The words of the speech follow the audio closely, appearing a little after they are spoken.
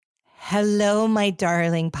Hello, my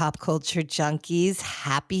darling pop culture junkies.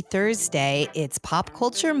 Happy Thursday. It's Pop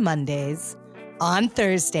Culture Mondays on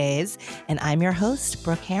Thursdays, and I'm your host,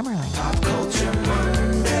 Brooke Hammerling. Pop Culture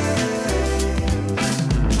Mondays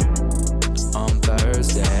on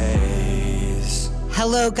Thursdays.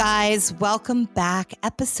 Hello, guys. Welcome back.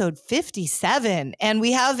 Episode 57. And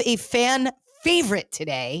we have a fan favorite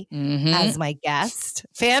today as my guest.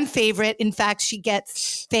 Fan favorite. In fact, she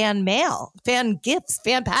gets fan mail, fan gifts,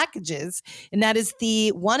 fan packages. And that is the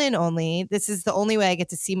one and only. This is the only way I get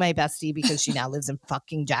to see my bestie because she now lives in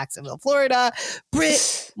fucking Jacksonville, Florida.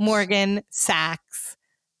 Britt Morgan Sachs.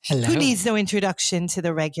 Hello. Who needs no introduction to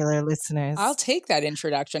the regular listeners? I'll take that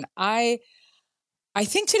introduction. I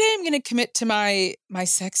think today I'm going to commit to my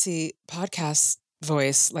sexy podcast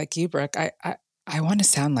voice like you, Brooke. I want to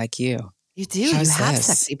sound like you. You do. How's You have this?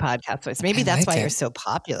 sexy podcast voice. Maybe that's why you're so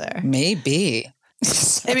popular. Maybe.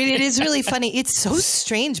 I mean, it is really funny. It's so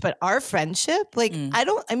strange, but our friendship, we're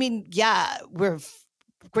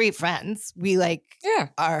great friends. We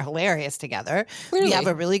are hilarious together. Clearly. We have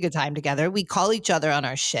a really good time together. We call each other on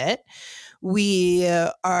our shit. We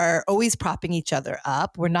are always propping each other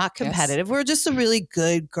up. We're not competitive. Yes. We're just a really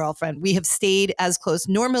good girlfriend. We have stayed as close.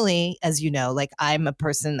 Normally, as you know, I'm a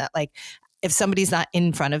person that if somebody's not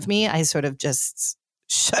in front of me, I sort of just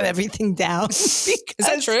shut everything down. Is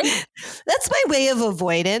that true? That's my way of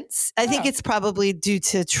avoidance. I think it's probably due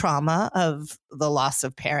to trauma of the loss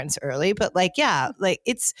of parents early. But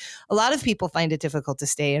it's a lot of people find it difficult to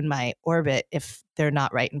stay in my orbit if they're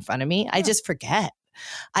not right in front of me. I just forget.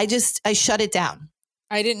 I shut it down.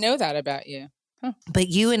 I didn't know that about you. Huh. But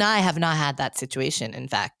you and I have not had that situation, in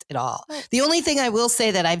fact, at all. The only thing I will say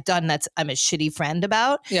that I've done I'm a shitty friend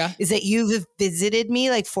about is that you've visited me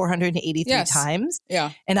 483 times.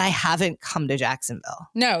 Yeah. And I haven't come to Jacksonville.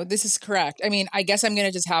 No, this is correct. I mean, I guess I'm going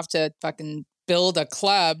to just have to fucking build a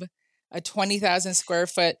club, a 20,000 square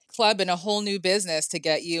foot club and a whole new business to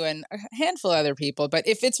get you and a handful of other people. But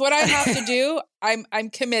if it's what I have to do, I'm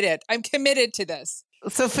committed. I'm committed to this.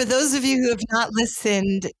 So for those of you who have not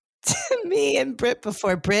listened to me and Britt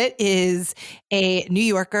before, Britt is a New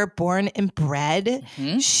Yorker born and bred.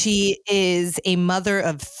 Mm-hmm. She is a mother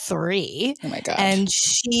of 3. Oh my God. And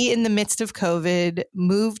she, in the midst of COVID,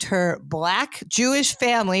 moved her Black Jewish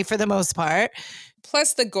family for the most part.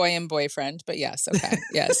 Plus the Goyim boyfriend, but yes, okay,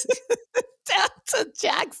 yes. Down to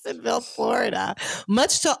Jacksonville, Florida,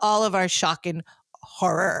 much to all of our shock and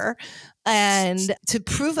horror. And to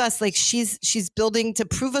prove us, she's building, to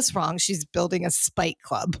prove us wrong, she's building a spite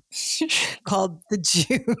club called the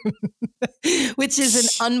June, which is an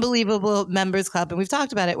unbelievable members club. And we've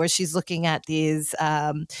talked about it, where she's looking at these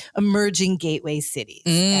emerging gateway cities,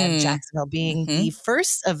 and Jacksonville being the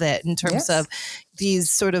first of it in terms of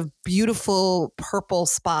these sort of beautiful purple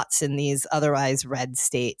spots in these otherwise red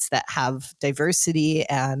states that have diversity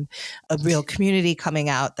and a real community coming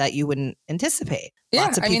out that you wouldn't anticipate. Yeah,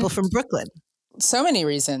 Lots of people from Brooklyn. So many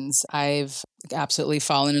reasons. I've absolutely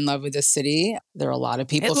fallen in love with this city. There are a lot of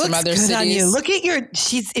people from other cities. On you. Look at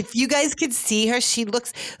if you guys could see her, she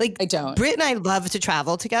looks like, I don't. Britt and I love to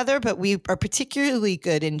travel together, but we are particularly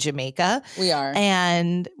good in Jamaica. We are.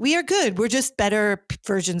 And we are good. We're just better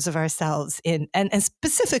versions of ourselves and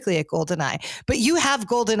specifically at GoldenEye. But you have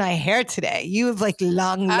GoldenEye hair today. You have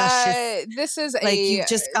long, luscious. This is you've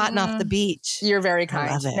just gotten off the beach. You're very kind.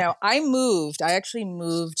 I love it. No, I actually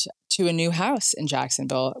moved to a new house in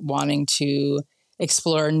Jacksonville, wanting to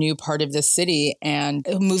explore a new part of the city, and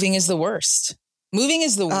moving is the worst. Moving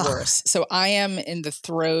is the worst. So I am in the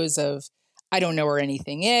throes of, I don't know where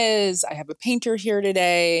anything is. I have a painter here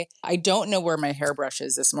today. I don't know where my hairbrush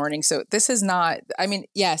is this morning. So this is not,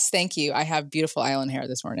 yes, thank you. I have beautiful island hair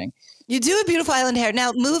this morning. You do have beautiful island hair.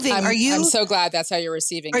 Now, moving, I'm so glad that's how you're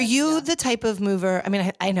receiving it. Are you the type of mover? I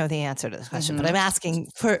mean, I know the answer to this question, but I'm asking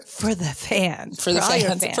for the fans. For the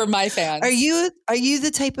fans, for my fans. Are you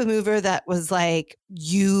the type of mover that was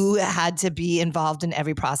you had to be involved in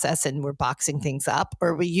every process and were boxing things up?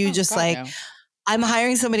 Or were you no. I'm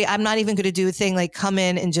hiring somebody, I'm not even going to do a thing, come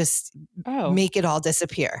in and just make it all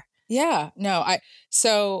disappear? Yeah, no.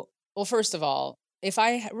 Well, first of all, if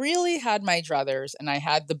I really had my druthers and I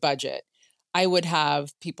had the budget, I would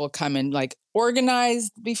have people come and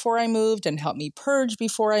organize before I moved and help me purge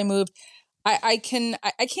before I moved. I can't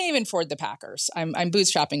even afford the Packers. I'm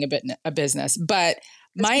bootstrapping a business, but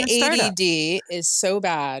my ADD is so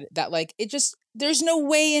bad that there's no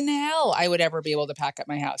way in hell I would ever be able to pack up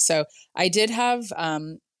my house. So I did have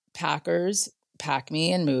Packers pack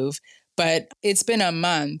me and move, but it's been a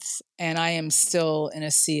month and I am still in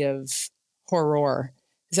a sea of horror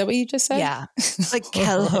Is that what you just said? Yeah. Like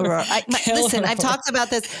quel horror. Listen, I've talked about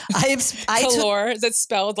this. I took Calor, that's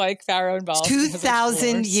spelled like Pharaoh and Balls.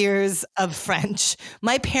 2,000 years of French.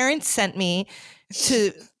 My parents sent me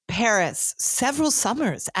to Paris several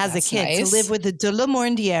summers as That's a kid to nice. live with the de la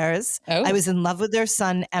Morndières. Oh. I was in love with their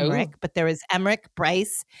son, Emmerich, Oh. but there was Emmerich,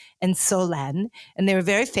 Bryce, and Solène, and they were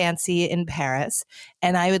very fancy in Paris.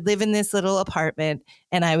 And I would live in this little apartment,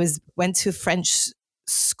 and I went to French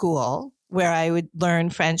school where I would learn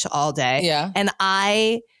French all day. Yeah. And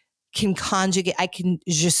I can conjugate.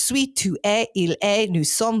 Je suis, tu es, il est, nous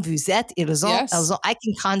sommes, vous êtes, ils ont, Yes. elles ont. I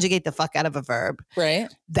can conjugate the fuck out of a verb. Right.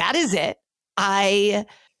 That is it. I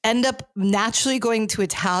end up naturally going to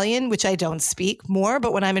Italian, which I don't speak more,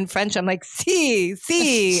 but when I'm in French, I'm like, si,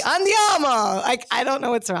 andiamo. Like, I don't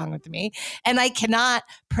know what's wrong with me. And I cannot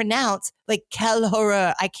pronounce like quel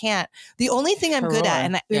horror. I can't. The only thing I'm good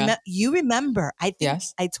at, and you remember, I think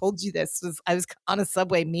I told you this, I was on a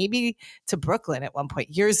subway, maybe to Brooklyn at one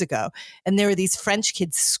point years ago. And there were these French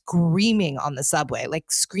kids screaming on the subway, like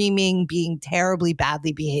screaming, being terribly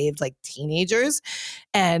badly behaved, like teenagers.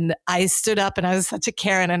 And I stood up and I was such a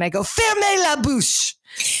Karen and I go, fermez la bouche.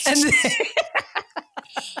 And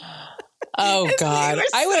oh God,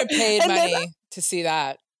 I would have paid money to see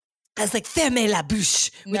that. I was like, fermez la bouche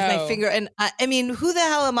with my finger. And I mean, who the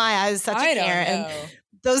hell am I? I was such a Karen. And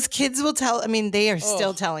those kids will tell, I mean, they are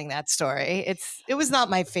still telling that story. It was not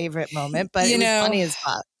my favorite moment, but it was funny as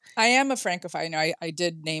fuck. I am a Francophile. I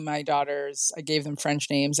did name my daughters. I gave them French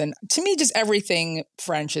names. And to me, just everything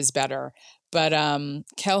French is better. But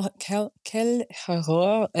quel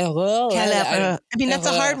horror. I mean, that's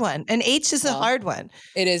a hard one. And H is a hard one.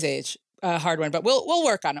 It is H. A hard one, but we'll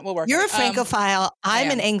work on it. You're a Francophile.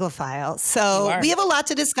 I'm an Anglophile. So we have a lot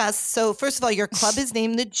to discuss. So first of all, your club is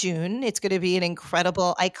named the June. It's going to be an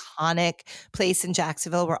incredible, iconic place in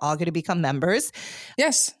Jacksonville. We're all going to become members.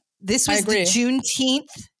 Yes. This was the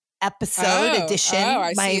Juneteenth episode edition. Oh,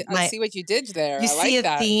 I see what you did there. You see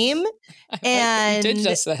a theme. And you did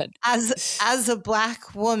just that. As a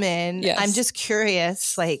Black woman, I'm just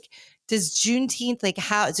curious, like, does Juneteenth, like,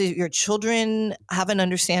 how do your children have an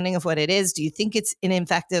understanding of what it is? Do you think it's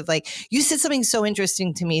ineffective? Like, you said something so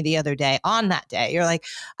interesting to me the other day on that day. You're like,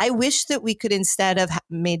 I wish that we could, instead of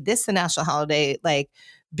made this a national holiday, like,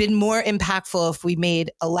 been more impactful if we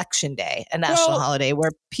made Election Day a national holiday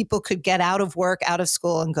where people could get out of work, out of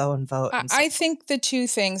school, and go and vote. I think the two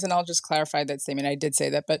things, and I'll just clarify that statement. I did say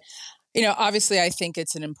that, but obviously, I think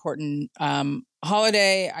it's an important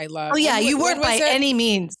holiday. I love. Oh yeah, you weren't by any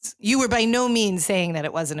means. You were by no means saying that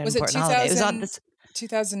it wasn't an important holiday. It was on this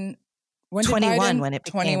 2000. 21 when it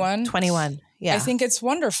became 21. 21. Yeah, I think it's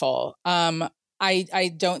wonderful.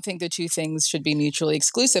 I don't think the two things should be mutually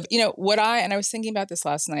exclusive. And I was thinking about this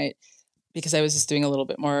last night because I was just doing a little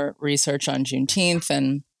bit more research on Juneteenth,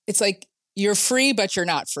 and it's like you're free, but you're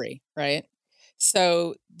not free, right?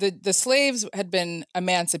 So the slaves had been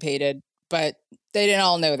emancipated, but they didn't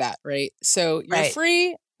all know that, right? So you're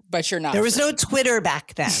free, but you're not. There was no Twitter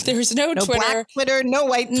back then. There was no Twitter, Black Twitter, no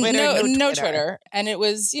white Twitter, no Twitter, and it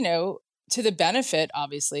was to the benefit,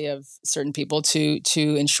 obviously, of certain people to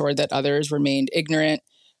ensure that others remained ignorant,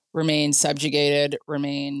 remained subjugated,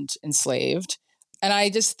 remained enslaved. And I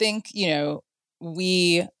just think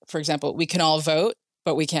we, for example, we can all vote,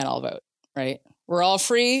 but we can't all vote, right? We're all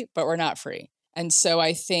free, but we're not free. And so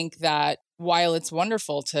I think that while it's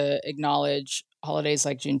wonderful to acknowledge holidays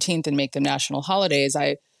like Juneteenth and make them national holidays,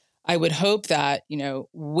 I would hope that,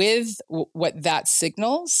 with what that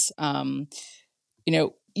signals,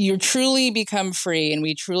 you truly become free and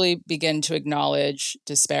we truly begin to acknowledge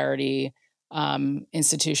disparity,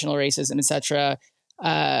 institutional racism, et cetera,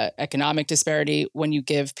 economic disparity, when you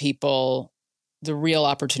give people the real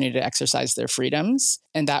opportunity to exercise their freedoms.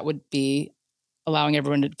 And that would be allowing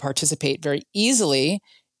everyone to participate very easily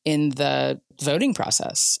in the voting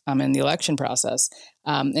process, in the election process.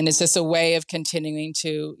 And it's just a way of continuing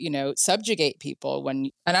to, subjugate people and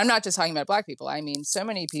I'm not just talking about Black people. I mean, so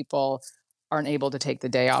many people aren't able to take the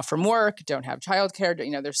day off from work, don't have childcare.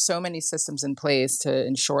 There's so many systems in place to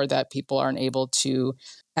ensure that people aren't able to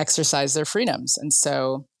exercise their freedoms. And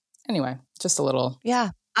so anyway, just a little. Yeah,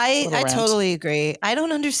 I totally agree. I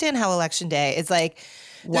don't understand how Election Day is like,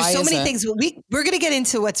 there's so many things. We're going to get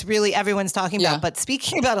into what's really everyone's talking about. But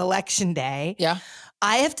speaking about Election Day,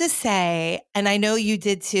 I have to say, and I know you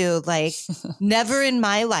did too, like never in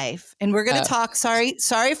my life. And we're going to talk, sorry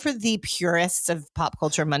for the purists of Pop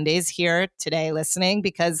Culture Mondays here today listening,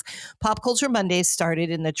 because Pop Culture Mondays started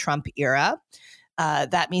in the Trump era.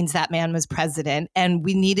 That means that man was president and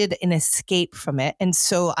we needed an escape from it. And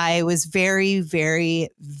so I was very, very,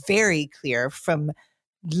 very clear from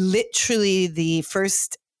literally the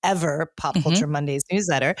first ever Pop Culture Mondays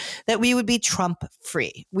newsletter, that we would be Trump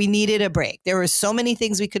free. We needed a break. There were so many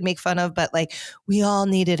things we could make fun of, but like we all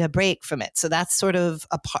needed a break from it. So that's sort of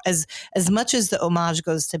as much as the homage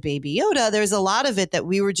goes to Baby Yoda, there's a lot of it that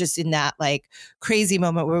we were just in that like crazy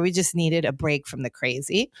moment where we just needed a break from the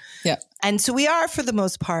crazy. Yeah. And so we are, for the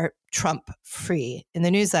most part, Trump free in the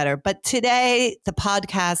newsletter. But today, the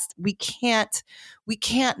podcast, we can't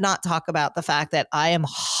not talk about the fact that I am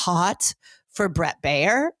hot for Brett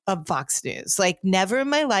Baier of Fox News. Like never in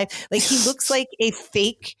my life. Like he looks like a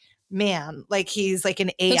fake man. Like he's like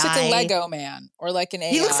an AI. Looks like a Lego man or like an AI.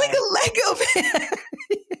 He looks like a Lego man.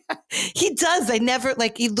 He does. I never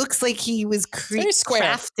like. He looks like he was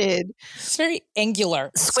crafted. It's very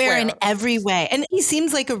angular, square in every way, and he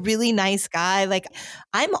seems like a really nice guy. Like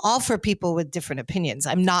I'm all for people with different opinions.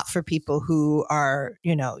 I'm not for people who are,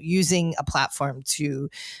 using a platform to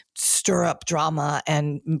stir up drama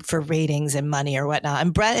and for ratings and money or whatnot.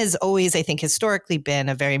 And Brett has always, I think, historically been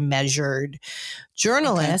a very measured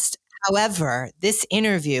journalist. Okay. However, this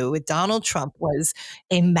interview with Donald Trump was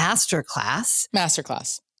a masterclass.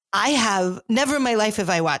 I have never in my life have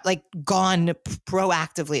I gone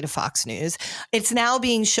proactively to Fox News. It's now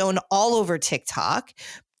being shown all over TikTok.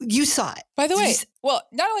 You saw it. By the way, well,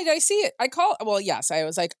 not only did I see it, yes, I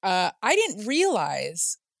was like, I didn't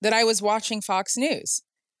realize that I was watching Fox News.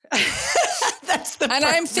 That's the and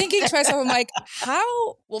I'm thinking to myself, I'm like,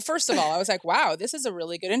 how? Well, first of all, I was like, wow, this is a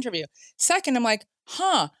really good interview. Second, I'm like,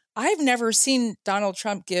 I've never seen Donald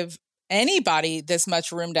Trump give anybody this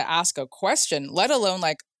much room to ask a question, let alone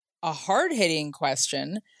like a hard-hitting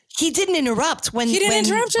question. He didn't interrupt when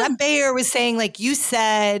Brett Baier was saying, like, you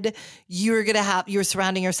said you were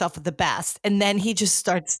surrounding yourself with the best. And then he just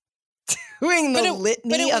starts doing the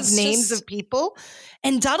litany of names of people.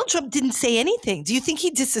 And Donald Trump didn't say anything. Do you think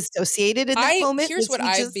he disassociated in that moment? Here's what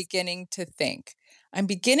I'm beginning to think. I'm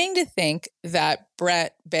beginning to think that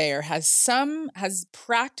Brett Baier has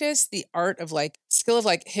practiced the skill of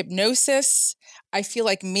hypnosis. I feel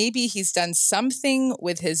like maybe he's done something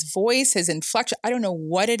with his voice, his inflection. I don't know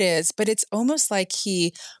what it is, but it's almost like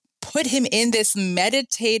he put him in this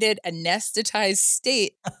meditated, anesthetized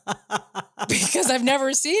state because I've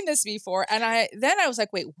never seen this before. And I was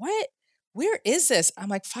like, wait, what? Where is this? I'm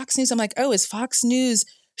like, Fox News. I'm like, oh, is Fox News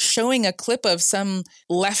showing a clip of some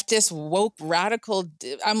leftist woke radical?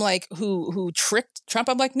 I'm like, who tricked Trump?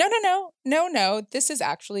 I'm like, no. This is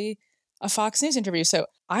actually a Fox News interview. So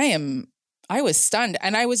I was stunned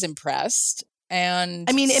and I was impressed and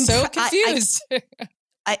so confused.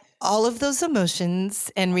 All of those emotions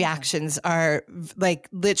and reactions are like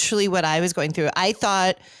literally what I was going through. I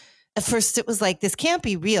thought at first it was like, this can't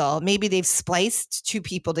be real. Maybe they've spliced two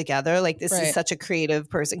people together. Like this is such a creative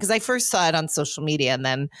person. Because I first saw it on social media and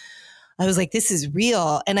then I was like, this is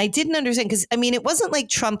real. And I didn't understand because, it wasn't like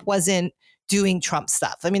Trump wasn't doing Trump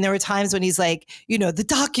stuff. There were times when he's like, the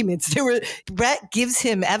documents, Brett gives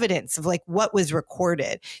him evidence of like what was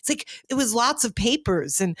recorded. It's like, it was lots of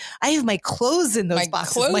papers and I have my clothes in those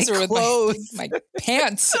boxes. My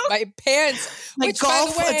pants, my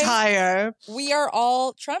golf attire. We are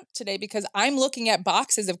all Trump today because I'm looking at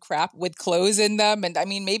boxes of crap with clothes in them. And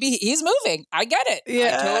maybe he's moving. I get it.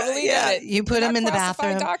 Yeah, I totally get it. You put him in the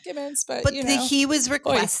bathroom. Documents, but he was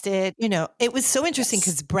requested, it was so interesting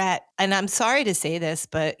because Brett, and I'm sorry to say this,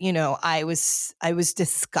 but I was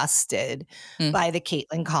disgusted by the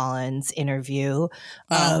Caitlin Collins interview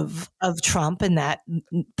of Trump in that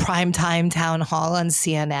primetime town hall on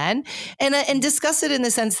CNN, and disgusted in the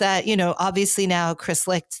sense that obviously now Chris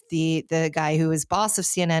Licht, the guy who is boss of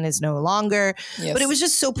CNN, is no longer. Yes. But it was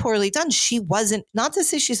just so poorly done. She wasn't, not to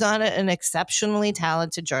say she's not an exceptionally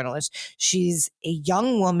talented journalist. She's a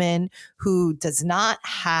young woman who does not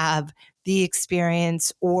have the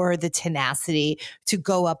experience or the tenacity to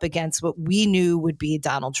go up against what we knew would be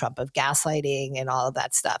Donald Trump of gaslighting and all of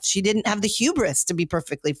that stuff. She didn't have the hubris, to be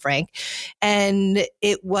perfectly frank. And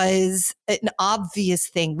it was an obvious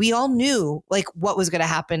thing. We all knew like what was going to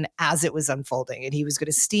happen as it was unfolding. And he was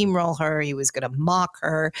going to steamroll her. He was going to mock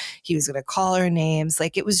her. He was going to call her names.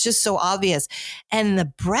 Like it was just so obvious. And the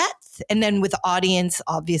breadth, and then with the audience,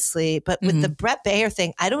 obviously, but with the Brett Baier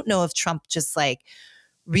thing, I don't know if Trump just like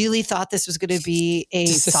really thought this was going to be a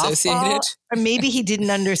softball, or maybe he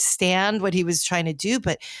didn't understand what he was trying to do,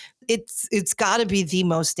 but it's got to be the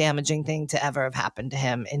most damaging thing to ever have happened to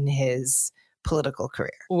him in his political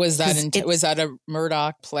career. Was that a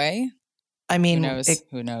Murdoch play?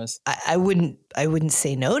 Who knows? I wouldn't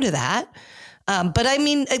say no to that. But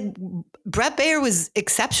Brett Baier was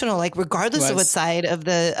exceptional, like regardless of what side of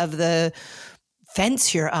the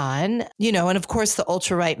fence you're on, you know, and of course the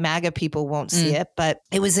ultra-right MAGA people won't see it, but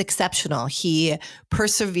it was exceptional. He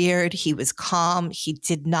persevered. He was calm. He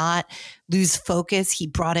did not lose focus. He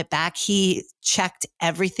brought it back. He checked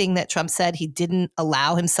everything that Trump said. He didn't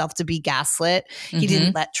allow himself to be gaslit. He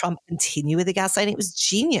didn't let Trump continue with the gaslighting. It was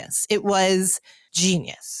genius. It was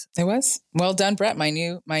genius. It was. Well done, Brett, my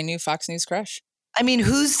new Fox News crush. I mean,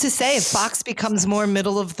 who's to say if Fox becomes more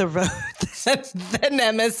middle of the road than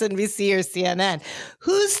MSNBC or CNN?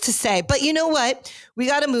 Who's to say? But you know what? We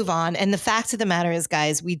got to move on. And the fact of the matter is,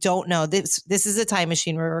 guys, we don't know. This is a time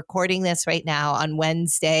machine. We're recording this right now on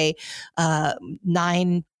Wednesday,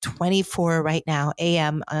 9:24 right now,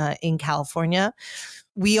 a.m. In California.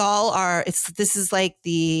 We all are. This is like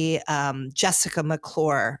the Jessica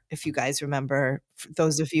McClure, if you guys remember, for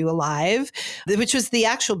those of you alive, which was the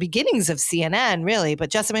actual beginnings of CNN, really.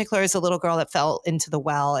 But Jessica McClure is a little girl that fell into the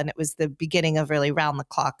well, and it was the beginning of really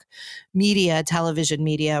round-the-clock media, television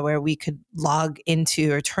media, where we could log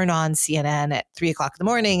into or turn on CNN at 3 o'clock in the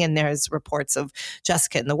morning, and there's reports of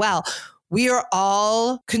Jessica in the well. We are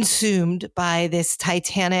all consumed by this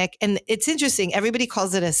Titanic. And it's interesting. Everybody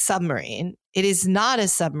calls it a submarine. It is not a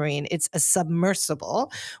submarine. It's a submersible,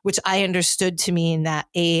 which I understood to mean that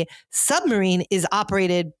a submarine is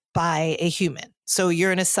operated by a human. So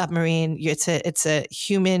you're in a submarine. It's a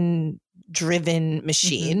human driven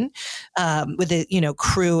machine with a, you know,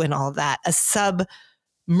 crew and all of that. A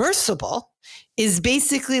submersible is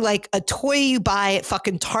basically like a toy you buy at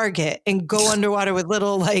fucking Target and go underwater with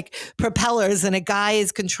little like propellers, and a guy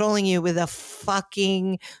is controlling you with a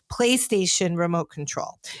fucking PlayStation remote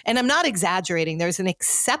control. And I'm not exaggerating. There's an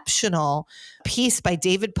exceptional piece by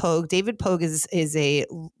David Pogue. David Pogue is a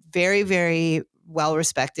very, very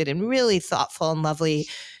well-respected and really thoughtful and lovely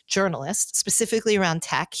journalist, specifically around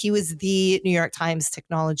tech. He was the New York Times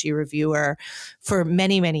technology reviewer for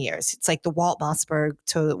many, many years. It's like the Walt Mossberg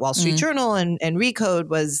to the Wall Street Journal, and Recode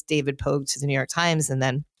was David Pogue to the New York Times, and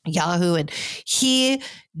then Yahoo. And he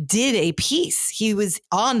did a piece. He was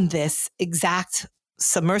on this exact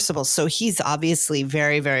submersible. So he's obviously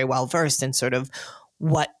very, very well versed in sort of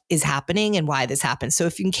what is happening and why this happens. So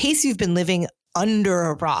if in case you've been living under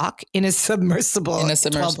a rock in a submersible,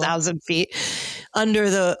 12,000 feet under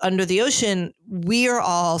the ocean, we are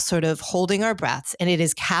all sort of holding our breaths, and it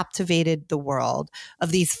has captivated the world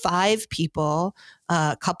of these 5 people,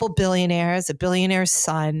 a couple billionaires, a billionaire's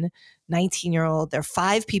son, 19-year-old. They're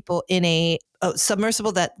 5 people in a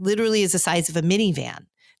submersible that literally is the size of a minivan.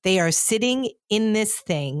 They are sitting in this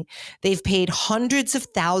thing. They've paid hundreds of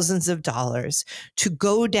thousands of dollars to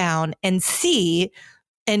go down and see.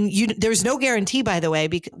 And there's no guarantee, by the way,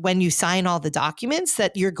 when you sign all the documents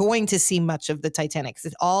that you're going to see much of the Titanic.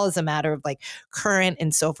 It all is a matter of like current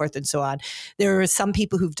and so forth and so on. There are some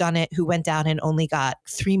people who've done it who went down and only got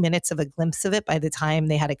 3 minutes of a glimpse of it by the time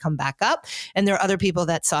they had to come back up. And there are other people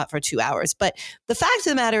that saw it for 2 hours. But the fact of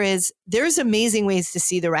the matter is, there's amazing ways to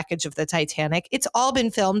see the wreckage of the Titanic. It's all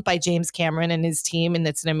been filmed by James Cameron and his team, and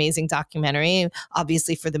it's an amazing documentary,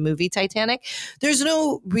 obviously, for the movie Titanic. There's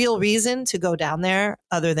no real reason to go down there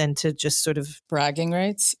other than to just sort of bragging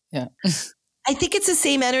rights. Yeah. I think it's the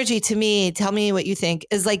same energy to me. Tell me what you think.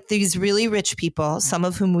 Is like these really rich people, some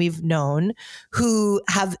of whom we've known, who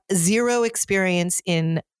have zero experience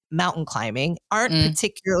in mountain climbing, aren't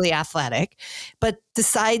particularly athletic, but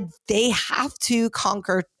decide they have to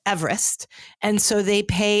conquer Everest. And so they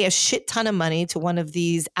pay a shit ton of money to one of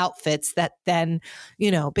these outfits that then,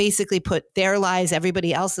 you know, basically put their lives,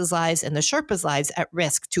 everybody else's lives, and the Sherpa's lives at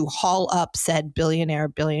risk to haul up said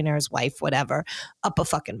billionaire's wife, whatever, up a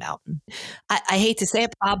fucking mountain. I hate to say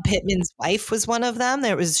it, Bob Pittman's wife was one of them.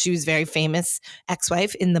 She was very famous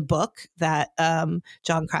ex-wife in the book that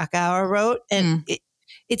John Krakauer wrote. And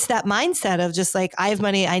it's that mindset of just like, I have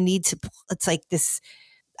money, I need to, it's like this,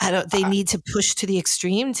 they need to push to the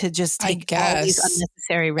extreme to just take all these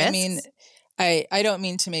unnecessary risks. I mean, I don't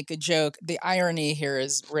mean to make a joke. The irony here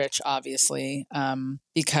is rich, obviously,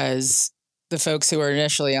 because the folks who were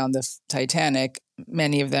initially on the Titanic,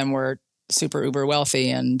 many of them were super uber wealthy,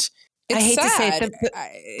 and it's I hate sad. to say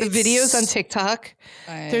it, the videos on TikTok.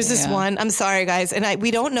 There's this one. I'm sorry, guys, and we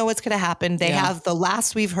don't know what's going to happen. They have, the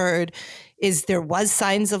last we've heard is there was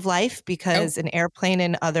signs of life because an airplane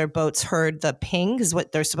and other boats heard the ping, because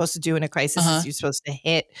what they're supposed to do in a crisis is you're supposed to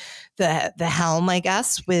hit the helm, I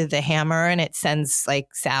guess, with a hammer, and it sends like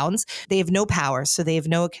sounds. They have no power, so they have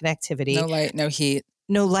no connectivity. No light, no heat.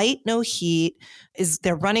 No light, no heat.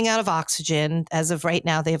 They're running out of oxygen. As of right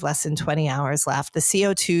now, they have less than 20 hours left. The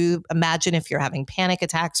CO2, imagine if you're having panic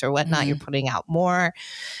attacks or whatnot, you're putting out more.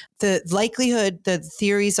 The likelihood, the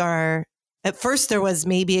theories are At first there was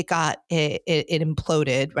maybe it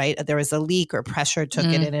imploded, right? There was a leak or pressure took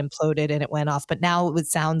it and imploded and it went off. But now with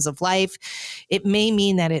Sounds of Life, it may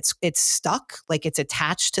mean that it's stuck, like it's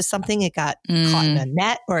attached to something. It got caught in a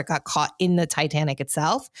net or it got caught in the Titanic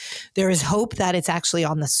itself. There is hope that it's actually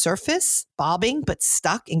on the surface bobbing, but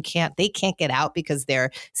stuck and they can't get out because they're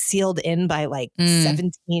sealed in by like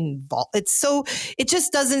 17 volts. It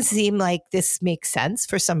just doesn't seem like this makes sense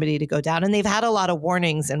for somebody to go down. And they've had a lot of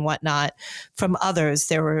warnings and whatnot from others.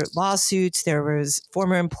 There were lawsuits. There was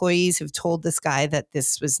former employees who've told this guy that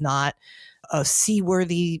this was not a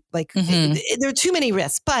seaworthy, like there are too many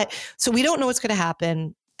risks. But so we don't know what's going to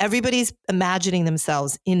happen. Everybody's imagining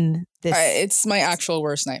themselves in this. It's my actual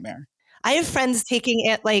worst nightmare. I have friends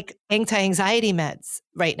taking like anti-anxiety meds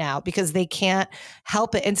right now because they can't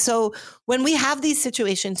help it. And so when we have these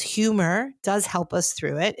situations, humor does help us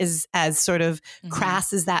through it, is as sort of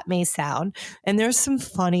crass as that may sound. And there's some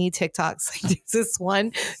funny TikToks. Like this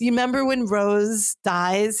one, you remember when Rose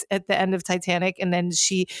dies at the end of Titanic and then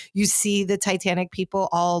you see the Titanic people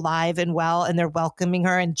all alive and well, and they're welcoming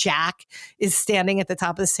her, and Jack is standing at the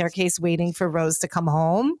top of the staircase waiting for Rose to come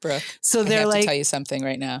home. Brooke, so they're to tell you something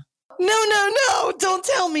right now. No. Don't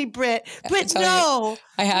tell me, Britt. Britt, no.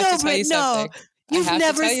 I have to tell you something. You've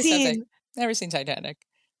never seen. Never seen Titanic.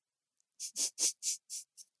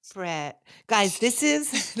 Britt. Guys, this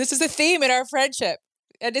is a theme in our friendship.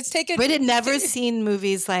 And it's taken. Britt had never seen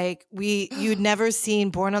movies like you'd never seen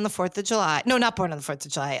Born on the 4th of July. No, not Born on the 4th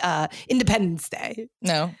of July. Independence Day.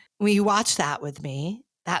 No. When you watched that with me,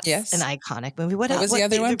 that's an iconic movie. What was the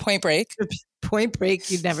other one? Point Break. Point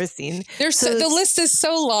Break you'd never seen. The list is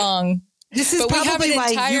so long. This is probably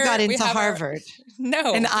why you got into Harvard.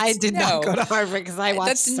 No. And I did not go to Harvard because I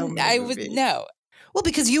watched so many movies. No. Well,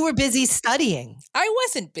 because you were busy studying. I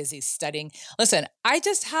wasn't busy studying. Listen, I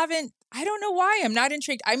don't know why I'm not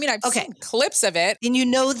intrigued. I mean, I've seen clips of it. And you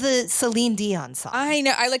know the Celine Dion song. I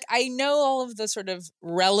know. I know all of the sort of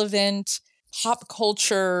relevant pop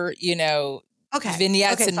culture,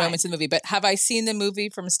 vignettes and moments in the movie. But have I seen the movie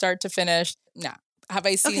from start to finish? No. Have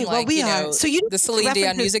I seen the Celine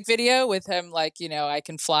Dion music video with him, like, I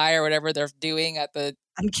Can Fly or whatever they're doing at the...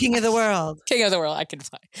 I'm King of the World. King of the World. I can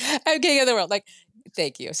fly. I'm King of the World. Like,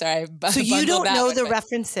 thank you. Sorry. So you don't know the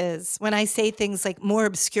references when I say things like more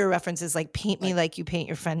obscure references, like paint me like you paint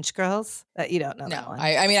your French girls. You don't know that one.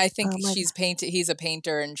 I mean, I think she's painted. He's a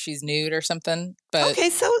painter and she's nude or something. But okay,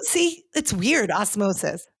 so see, it's weird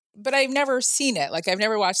osmosis. But I've never seen it. Like I've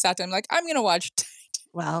never watched that. I'm like, I'm going to watch.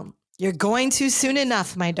 Well, you're going to soon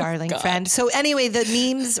enough, my darling friend. So anyway, the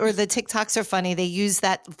memes or the TikToks are funny. They use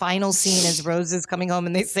that final scene as Rose is coming home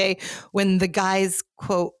and they say, when the guys,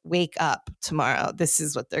 quote, wake up tomorrow, this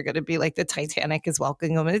is what they're going to be like. The Titanic is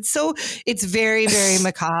welcoming them. It's very, very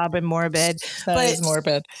macabre and morbid. That is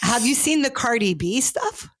morbid. Have you seen the Cardi B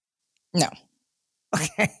stuff? No.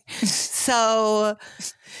 Okay. So...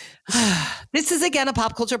 this is again a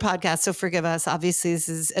pop culture podcast, so forgive us. Obviously, this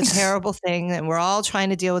is a terrible thing, and we're all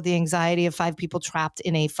trying to deal with the anxiety of 5 people trapped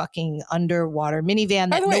in a fucking underwater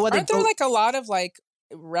minivan. By the way, aren't there like a lot of like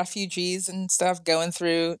refugees and stuff going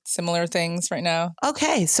through similar things right now?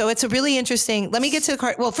 Okay, so it's a really interesting. Let me get to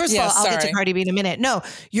the Well, first of all, I'll get to Cardi B in a minute. No,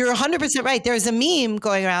 you're 100% right. There's a meme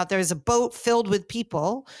going around. There's a boat filled with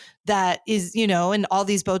people that is, and all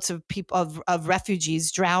these boats of people of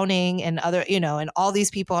refugees drowning and other, and all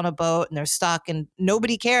these people on a boat and they're stuck and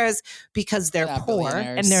nobody cares because they're poor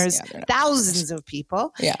and there's thousands of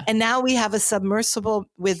people. Yeah. And now we have a submersible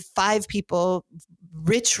with 5 people,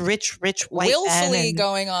 rich white willfully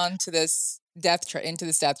going on to this into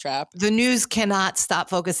this death trap. The news cannot stop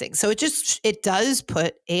focusing. So it does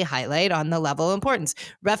put a highlight on the level of importance.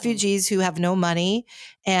 Refugees who have no money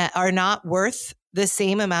are not worth the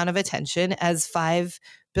same amount of attention as 5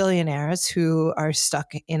 billionaires who are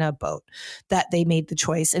stuck in a boat that they made the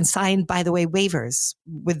choice and signed, by the way, waivers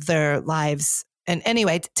with their lives. And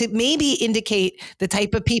anyway, to maybe indicate the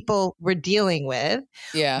type of people we're dealing with.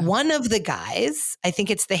 Yeah. One of the guys, I think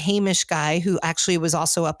it's the Hamish guy who actually was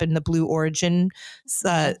also up in the Blue Origin,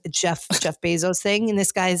 Jeff Bezos thing. And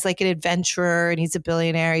this guy is like an adventurer and he's a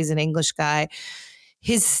billionaire. He's an English guy.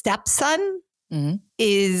 His stepson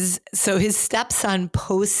his stepson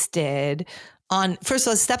posted on, first of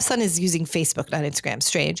all, his stepson is using Facebook, not Instagram.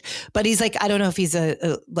 Strange. But he's like, I don't know if he's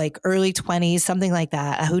a like early 20s, something like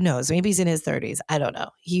that. Who knows? Maybe he's in his 30s. I don't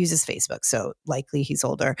know. He uses Facebook, so likely he's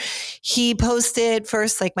older. He posted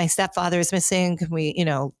first, like, my stepfather is missing. Can we,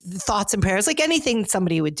 thoughts and prayers, like anything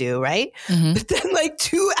somebody would do, right? But then like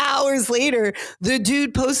 2 hours later, the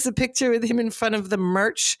dude posts a picture with him in front of the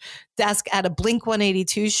merch desk at a Blink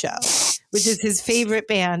 182 show, which is his favorite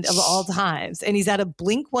band of all times. And he's at a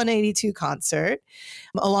Blink 182 concert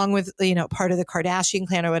along with, part of the Kardashian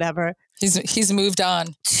clan or whatever. He's moved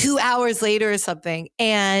on. 2 hours later or something.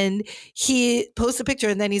 And he posts a picture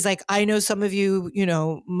and then he's like, I know some of you,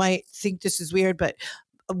 might think this is weird, but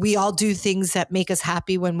we all do things that make us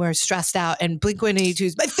happy when we're stressed out. And Blink 182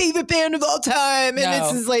 is my favorite band of all time. And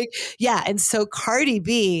this is like, yeah. And so Cardi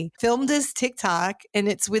B filmed this TikTok and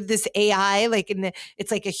it's with this AI,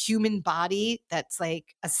 it's like a human body that's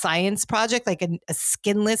like a science project, like a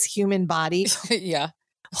skinless human body. Yeah.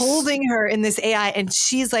 Holding her in this AI. And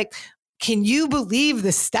she's like, can you believe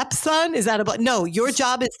the stepson? Is that about? No, your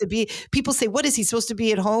job is to be, people say, what is he supposed to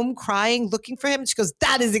be at home crying, looking for him? She goes,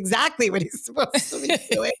 that is exactly what he's supposed to be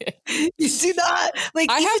doing. You do not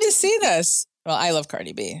I have to see this. Well, I love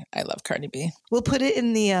Cardi B. We'll put it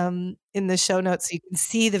in the show notes so you can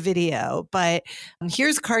see the video, but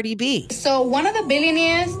here's Cardi B. So one of the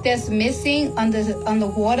billionaires that's missing on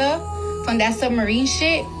the water from that submarine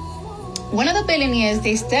shit, one of the billionaires,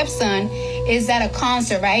 their stepson, is at a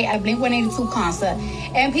concert, right? At a Blink-182 concert.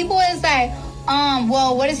 And people is like,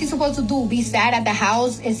 well, what is he supposed to do? Be sad at the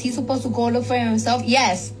house? Is he supposed to go look for himself?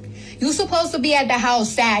 Yes. You're supposed to be at the house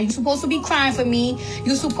sad. You're supposed to be crying for me.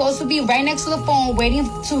 You're supposed to be right next to the phone waiting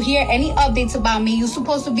to hear any updates about me. You're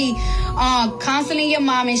supposed to be counseling your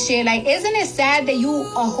mom and shit. Like, isn't it sad that you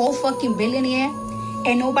a whole fucking billionaire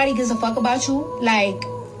and nobody gives a fuck about you? Like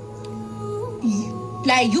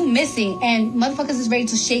you missing and motherfuckers is ready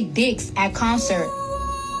to shake dicks at concert.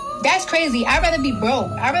 That's crazy. I'd rather be broke.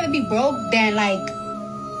 Than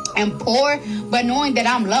and poor, but knowing that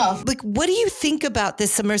I'm loved. Like, what do you think about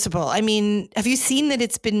this submersible? I mean, have you seen that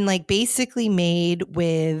it's been like basically made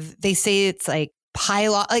with, they say it's like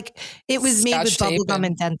pylon, like it was made with bubblegum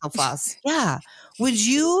and dental floss. Yeah. Would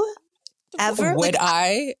you ever?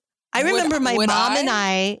 I remember my mom and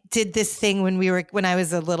I did this thing when I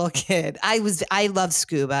was a little kid. I love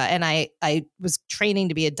scuba and I was training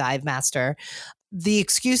to be a dive master. The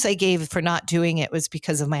excuse I gave for not doing it was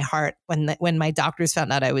because of my heart. When my doctors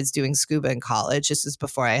found out I was doing scuba in college, this is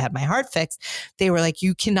before I had my heart fixed, they were like,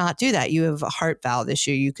 you cannot do that. You have a heart valve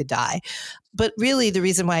issue. You could die. But really, the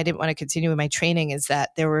reason why I didn't want to continue with my training is that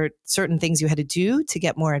there were certain things you had to do to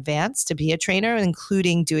get more advanced to be a trainer,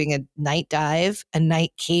 including doing a night dive, a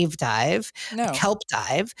night cave dive, a kelp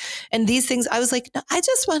dive. And these things, I was like, no, I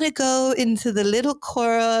just want to go into the little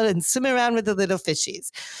coral and swim around with the little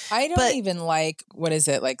fishies. I don't even like, what is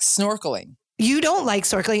it, like snorkeling? You don't like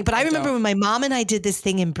snorkeling, but I remember when my mom and I did this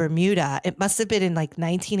thing in Bermuda, it must have been in like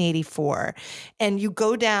 1984. And you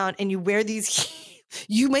go down and you wear these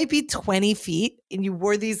you might be 20 feet and you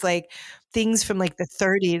wore these like things from like the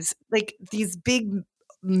 30s, like these big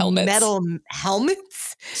metal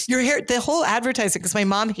helmets. Your hair, the whole advertising, because my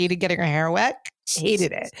mom hated getting her hair wet,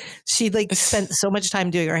 hated it. She like spent so much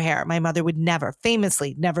time doing her hair. My mother would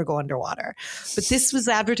famously never go underwater. But this was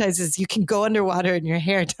advertised as you can go underwater and your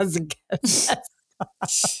hair doesn't get messed up.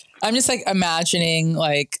 I'm just like imagining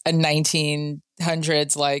like a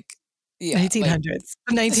 1900s, like, yeah,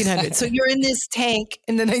 1900s. So you're in this tank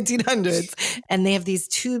in the 1900s and they have these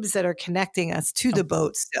tubes that are connecting us to the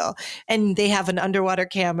boat still. And they have an underwater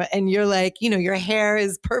camera and you're like, your hair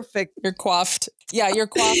is perfect. You're coiffed. Yeah, you're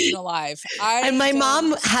coiffed and alive. And my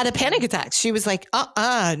mom had a panic attack. She was like,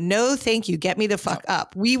 no, thank you. Get me the fuck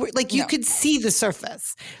up. We were like, you could see the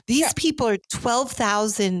surface. These people are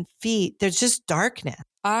 12,000 feet. There's just darkness.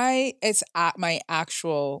 It's at my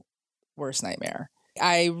actual worst nightmare.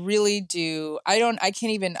 I really do. I don't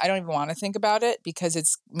even want to think about it because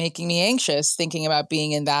it's making me anxious thinking about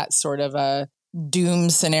being in that sort of a doom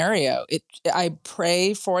scenario. I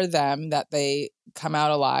pray for them that they come out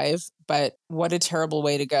alive, but what a terrible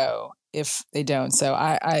way to go if they don't. So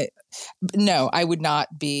no, I would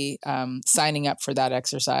not be signing up for that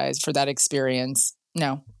exercise, for that experience.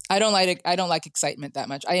 No, I don't like it. I don't like excitement that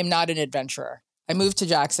much. I am not an adventurer. I moved to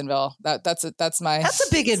Jacksonville. That's a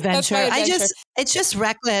big adventure. It's just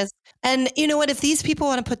reckless. And you know what? If these people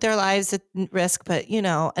want to put their lives at risk, but a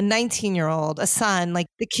 19-year-old, a son, like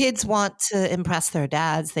the kids want to impress their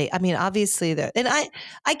dads. Obviously and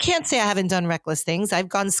I can't say I haven't done reckless things. I've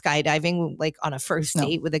gone skydiving like on a first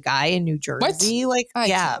date with a guy in New Jersey. What?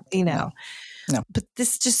 No. But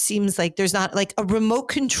this just seems like there's not like a remote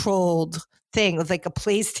controlled thing with like a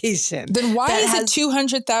PlayStation. Then why is it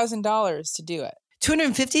 $200,000 to do it?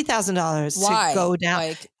 $250,000 to go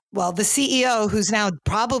down. Well, the CEO, who's now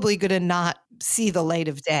probably going to not see the light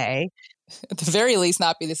of day, at the very least,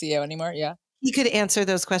 not be the CEO anymore. Yeah, he could answer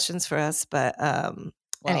those questions for us. But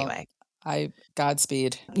anyway,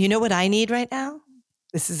 Godspeed. You know what I need right now?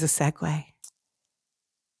 This is a segue.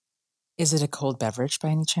 Is it a cold beverage by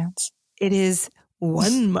any chance? It is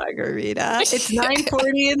one margarita. It's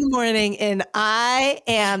 9:40 in the morning, and I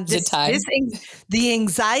am Is it time? the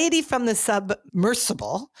anxiety from the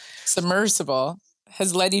submersible. Submersible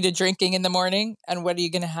has led you to drinking in the morning. And what are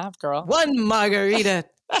you going to have, girl? One margarita.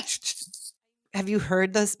 Have you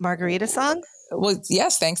heard this margarita song? Well,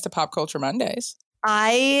 yes, thanks to Pop Culture Mondays.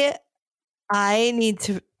 I need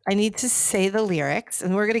to say the lyrics,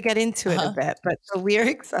 and we're going to get into it a bit, but the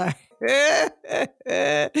lyrics are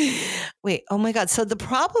wait, oh my God. So the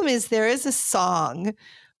problem is there is a song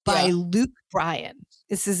by Luke Bryan.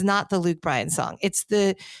 This is not the Luke Bryan song. It's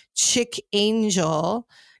the Chick Angel.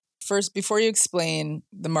 First, before you explain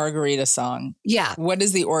the margarita song, what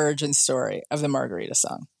is the origin story of the margarita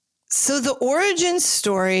song? So the origin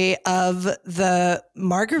story of the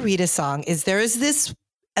margarita song is there is this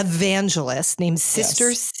evangelist named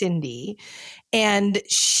Sister Cindy, and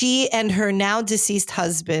she and her now deceased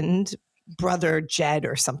husband, brother Jed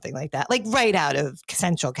or something like that, like right out of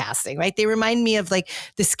Central Casting, right? They remind me of like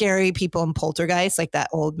the scary people in Poltergeist, like that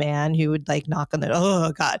old man who would like knock on the,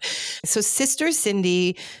 oh God. So Sister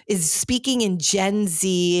Cindy is speaking in Gen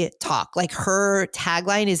Z talk. Like her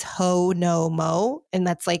tagline is ho no mo. And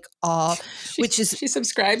that's like all, which is. She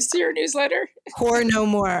subscribes to your newsletter. Whore no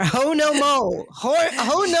more. Ho no mo.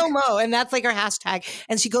 Ho no mo. And that's like her hashtag.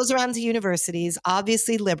 And she goes around to universities,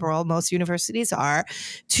 obviously liberal, most universities are,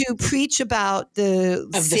 to preach about the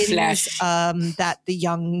sins that the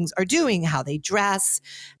youngs are doing, how they dress,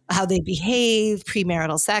 how they behave,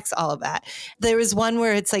 premarital sex, all of that. There was one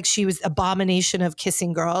where it's like she was abomination of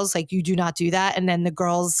kissing girls, like you do not do that. And then the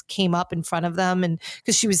girls came up in front of them, and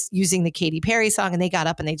because she was using the Katy Perry song, and they got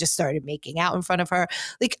up and they just started making out in front of her.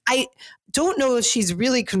 Like I don't know if she's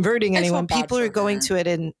really converting anyone. People are going to it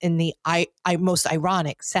in the most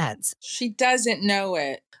ironic sense. She doesn't know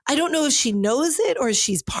it. I don't know if she knows it or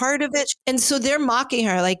she's part of it. And so they're mocking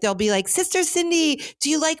her. Like they'll be like, Sister Cindy, do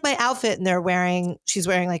you like my outfit? And she's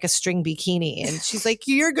wearing like a string bikini. And she's like,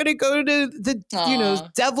 you're going to go to the,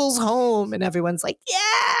 devil's home. And everyone's like,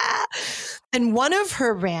 yeah. And one of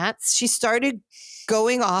her rants, she started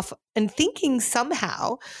going off and thinking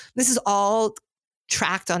somehow, this is all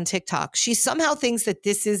tracked on TikTok. She somehow thinks that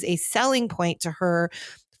this is a selling point to her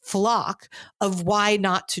flock of why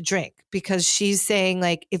not to drink, because she's saying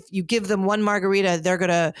like if you give them one margarita, they're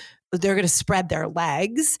gonna spread their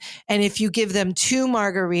legs, and if you give them two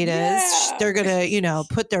margaritas, they're gonna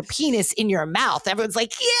put their penis in your mouth. Everyone's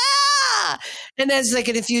like, yeah. And then it's like,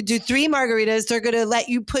 and if you do three margaritas, they're gonna let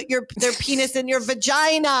you put their penis in your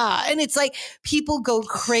vagina. And it's like people go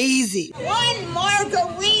crazy. One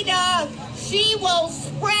margarita, she will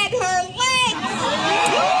spread her legs.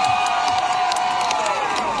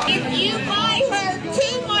 If you buy her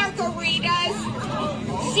two margaritas,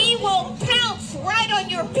 she will pounce right on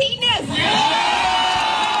your penis.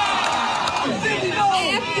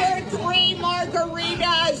 After three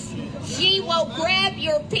margaritas, she will grab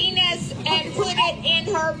your penis and put it in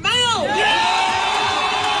her mouth.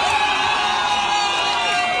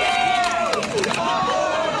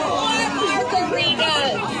 More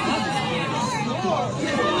margaritas.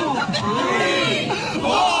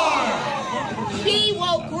 She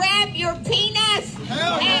will grab your penis and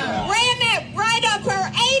ram it right up her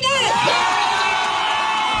anus.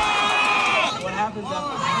 What happens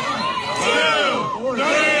after 2,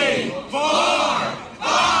 3, 4,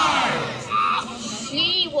 5?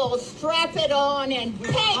 She will strap it on and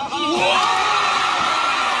peg you.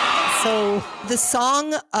 So the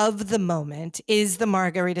song of the moment is the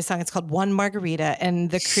margarita song. It's called One Margarita, and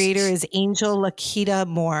the creator is Angel Lakita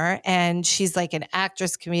Moore, and she's like an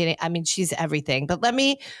actress, comedian. I mean, she's everything. But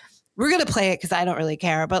we're going to play it because I don't really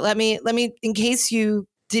care. But let me, in case you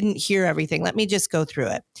didn't hear everything, let me just go through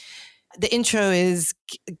it. The intro is,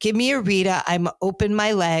 give me a Rita, I'm open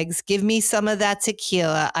my legs. Give me some of that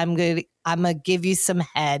tequila. I'm going to give you some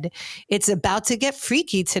head. It's about to get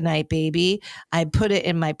freaky tonight, baby. I put it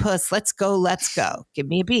in my puss. Let's go, let's go. Give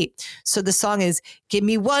me a beat. So the song is, give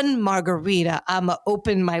me one margarita. I'ma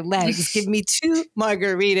open my legs. Give me two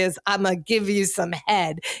margaritas. I'ma give you some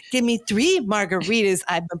head. Give me three margaritas.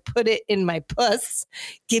 I'ma put it in my puss.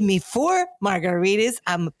 Give me four margaritas.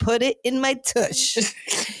 I'ma put it in my tush.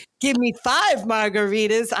 Give me 5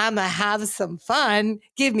 margaritas. I'm going to have some fun.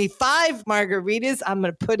 Give me 5 margaritas. I'm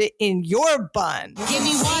going to put it in your bun. Give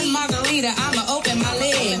me one margarita. I'm going to open my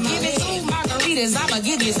leg. Give me 2 margaritas. I'm going to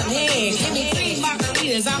give you some head. Give me 3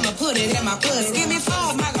 margaritas. I'm going to put it in my puss. Give me 4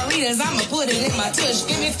 margaritas. I'm going to put it in my tush.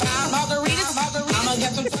 Give me 5 margaritas. I'm going to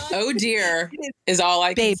get some fun. Oh dear is all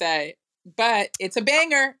I can say. But it's a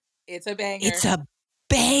banger. It's a banger. It's a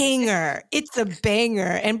banger. It's a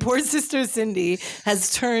banger. And poor Sister Cindy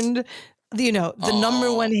has turned the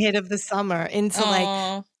number one hit of the summer into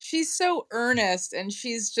like, she's so earnest and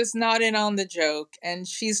she's just not in on the joke and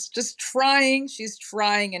she's just trying. She's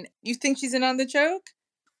trying. And you think she's in on the joke?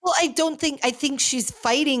 well, I think she's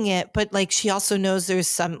fighting it, but like she also knows there's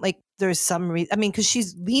some reason. I mean, because she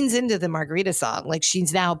leans into the margarita song. Like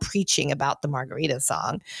she's now preaching about the margarita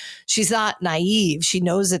song. She's not naive. She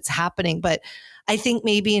knows it's happening, but I think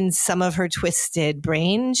maybe in some of her twisted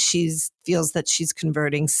brain, she feels that she's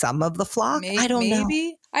converting some of the flock. I don't know.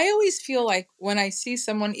 Maybe. I always feel like when I see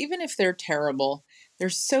someone, even if they're terrible, they're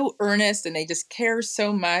so earnest and they just care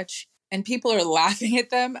so much and people are laughing at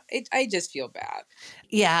them. I just feel bad.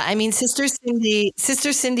 Yeah. I mean, Sister Cindy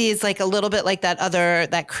is like a little bit like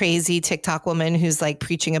that crazy TikTok woman who's like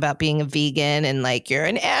preaching about being a vegan and like, you're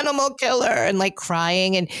an animal killer and like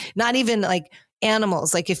crying and not even like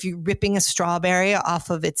animals. Like if you're ripping a strawberry off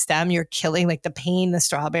of its stem, you're killing like the pain the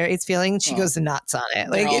strawberry is feeling. She goes nuts on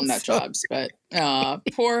it. They're Like all nut jobs, but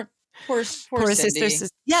poor Cindy. Sister.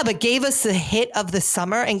 Yeah, but gave us the hit of the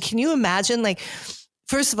summer. And can you imagine, like,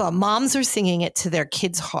 first of all, moms are singing it to their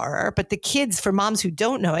kids' horror, but the kids, for moms who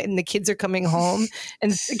don't know it, and the kids are coming home,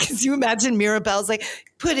 and can you imagine Mirabelle's like,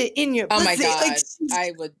 put it in your Oh my pussy. God, Like,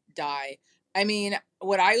 I would die. I mean,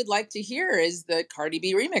 what I would like to hear is the Cardi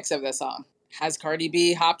B remix of the song. Has Cardi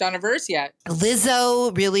B hopped on a verse yet?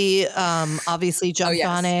 Lizzo really obviously jumped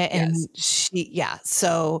on it, and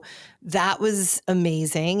so that was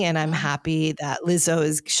amazing, and I'm happy that Lizzo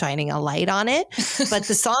is shining a light on it. But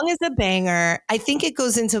the song is a banger. I think it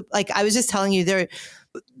goes into, like I was just telling you,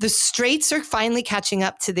 the straights are finally catching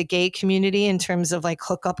up to the gay community in terms of like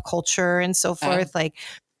hookup culture and so forth. Like,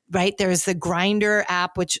 right, there's the Grindr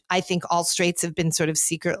app, which I think all straights have been sort of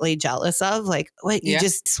secretly jealous of. Like, what, you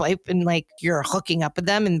just swipe and like you're hooking up with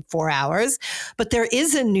them in 4 hours. But there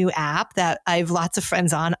is a new app that I have lots of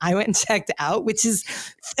friends on. I went and checked out, which is,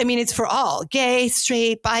 I mean, it's for all gay,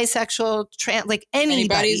 straight, bisexual, trans, like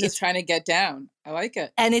anybody's just trying to get down. I like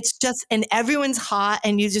it. And it's just, and everyone's hot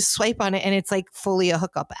and you just swipe on it and it's like fully a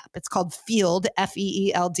hookup app. It's called Field,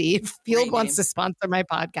 F-E-E-L-D. Field wants to sponsor my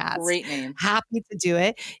podcast. Great name. Happy to do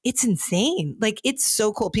it. It's insane. Like, it's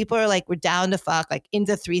so cool. People are like, we're down to fuck, like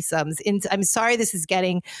into threesomes. I'm sorry this is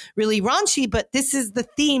getting really raunchy, but this is the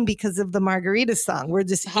theme because of the margarita song. We're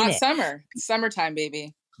just hot summer. Summertime,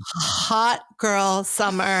 baby. Hot girl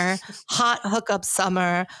summer, hot hookup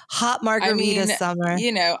summer, hot margarita summer.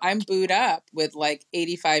 You know, I'm booed up with like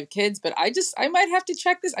 85 kids, but I might have to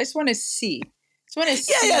check this. I just want to see. That's what I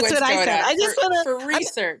said. I just want to for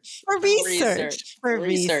research. For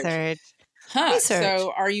research. Huh.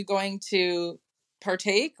 So are you going to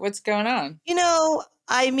partake? What's going on? You know,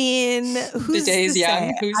 I mean, who's the day's to young.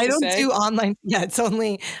 say? Who's I to don't say? do online. Yeah, it's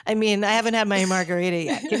only, I mean, I haven't had my margarita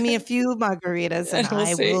yet. Give me a few margaritas and We'll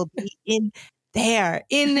I see. will be in there.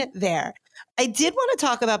 I did want to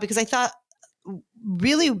talk about, because I thought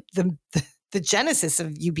really the genesis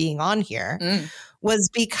of you being on here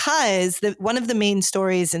was because one of the main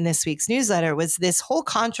stories in this week's newsletter was this whole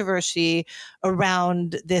controversy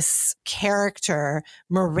around this character,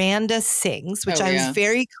 Miranda Sings, which I was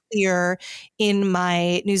very clear in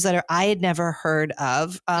my newsletter I had never heard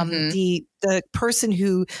of. The person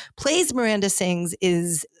who plays Miranda Sings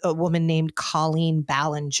is a woman named Colleen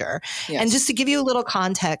Ballinger. Yes. And just to give you a little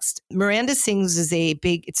context, Miranda Sings is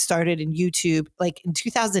it started in YouTube like in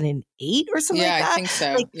 2008 or something like that. Yeah, I think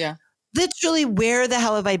so. Like, literally, where the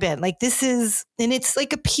hell have I been? Like, it's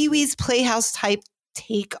like a Pee-wee's Playhouse type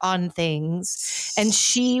take on things. And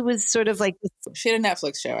she was sort of like, she had a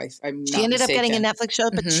Netflix show. She ended up getting a Netflix show,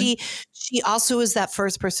 but she also was that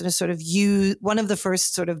first person to sort of one of the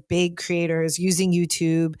first sort of big creators using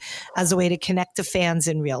YouTube as a way to connect to fans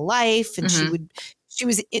in real life. And she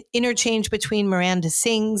was interchanged between Miranda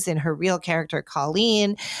Sings and her real character,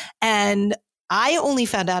 Colleen. And I only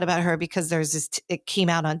found out about her because there's it came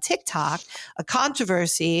out on TikTok, a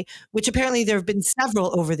controversy, which apparently there have been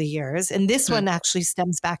several over the years. And this one actually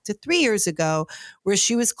stems back to 3 years ago, where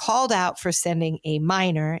she was called out for sending a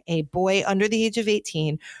minor, a boy under the age of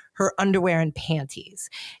 18, her underwear and panties.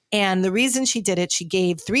 And the reason she did it, she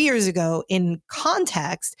gave 3 years ago in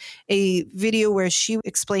context a video where she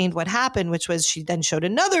explained what happened, which was she then showed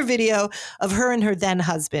another video of her and her then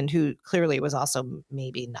husband, who clearly was also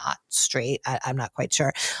maybe not straight, I'm not quite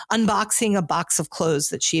sure, unboxing a box of clothes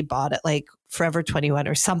that she had bought at like Forever 21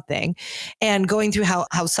 or something, and going through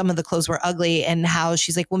how some of the clothes were ugly, and how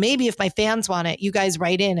she's like, well, maybe if my fans want it, you guys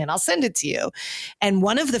write in and I'll send it to you. And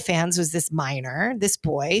one of the fans was this minor, this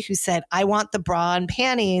boy, who said, I want the bra and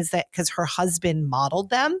panties because her husband modeled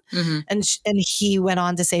them. And he went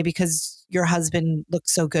on to say, because your husband looked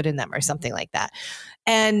so good in them or something like that.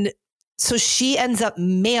 And so she ends up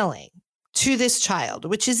mailing to this child,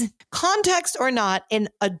 which is context or not, an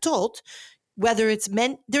adult, whether it's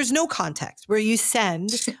meant, there's no context where you send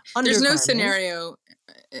There's undergarments. no scenario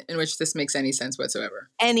in which this makes any sense whatsoever.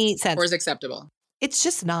 Any sense. Or is acceptable. It's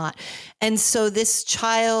just not. And so this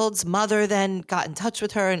child's mother then got in touch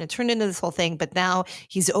with her and it turned into this whole thing. But now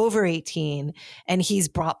he's over 18 and he's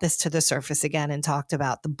brought this to the surface again and talked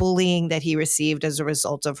about the bullying that he received as a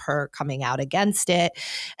result of her coming out against it.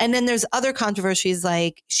 And then there's other controversies,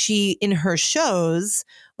 like she, in her shows,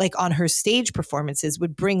 like on her stage performances,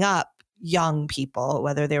 would bring up young people,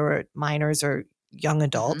 whether they were minors or young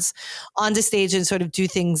adults, onto stage and sort of do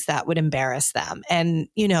things that would embarrass them. And,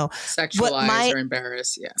 you know, sexualize or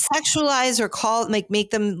embarrass. Yeah. Sexualize or make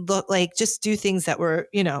them look like, just do things that were,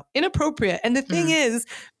 you know, inappropriate. And the thing is,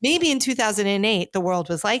 maybe in 2008, the world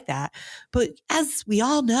was like that. But as we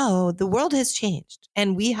all know, the world has changed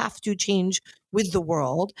and we have to change with the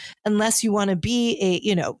world, unless you want to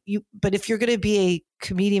be but if you're going to be a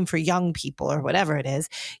comedian for young people or whatever it is,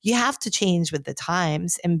 you have to change with the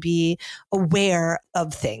times and be aware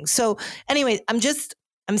of things. So anyway,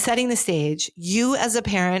 I'm setting the stage. You, as a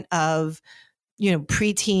parent of, you know,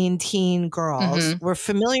 preteen, teen girls, were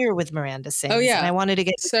familiar with Miranda Sings. Oh yeah. And I wanted to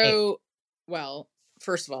get well,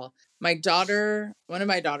 first of all, one of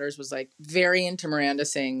my daughters was like very into Miranda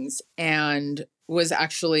Sings and was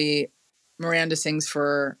actually Miranda Sings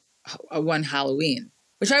for one Halloween,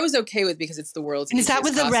 which I was okay with because it's the world's And is that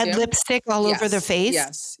with costume. the red lipstick all over their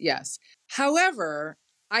face? Yes. However,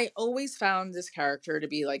 I always found this character to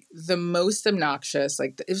be like the most obnoxious.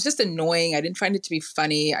 Like, it was just annoying. I didn't find it to be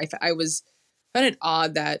funny. I found it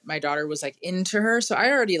odd that my daughter was like into her. So I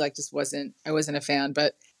already like I wasn't a fan,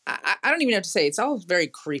 but I don't even have to say, it's all very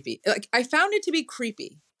creepy. Like, I found it to be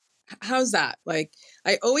creepy. How's that? Like,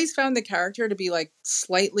 I always found the character to be like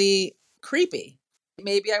slightly creepy.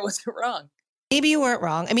 Maybe I wasn't wrong. Maybe you weren't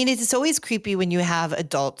wrong. I mean, it's always creepy when you have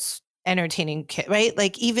adults entertaining kids, right?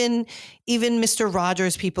 Like even Mr.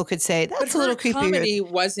 Rogers, people could say that's a little creepy. Comedy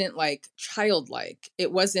wasn't like childlike.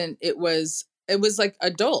 It was like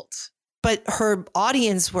adult. But her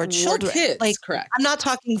audience were children. Kids, like, correct. I'm not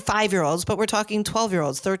talking 5-year-olds, but we're talking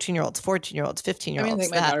 12-year-olds, 13-year-olds, 14-year-olds, 15-year-olds. I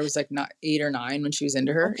think my daughter was like not 8 or 9 when she was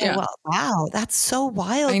into her. Okay, yeah. Well, wow, that's so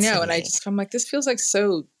wild. I know, and me. I'm like, this feels like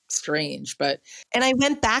so strange. And I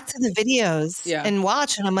went back to the videos and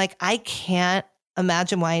watched, and I'm like, I can't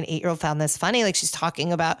imagine why an 8-year-old found this funny. Like, she's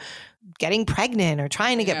talking about getting pregnant or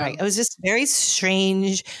trying to get pregnant. It was just very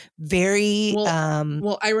strange, very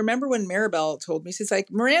well, I remember when Maribel told me, she's like,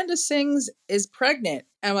 Miranda Sings is pregnant.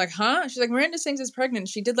 And I'm like, huh? She's like, Miranda Sings is pregnant.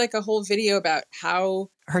 She did like a whole video about how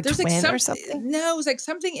her twin or something. No, it was like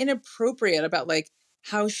something inappropriate about like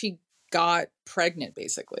how she got pregnant,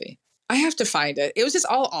 basically. I have to find it. It was just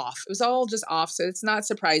all off. It was all just off. So it's not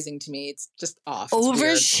surprising to me. It's just off. It's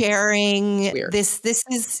oversharing. Weird. This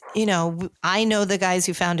is, you know, I know the guys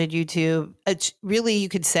who founded YouTube. Really, you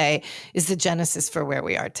could say is the genesis for where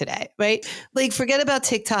we are today, right? Like, forget about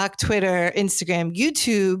TikTok, Twitter, Instagram,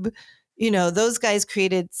 YouTube. You know, those guys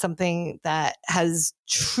created something that has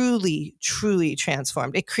truly, truly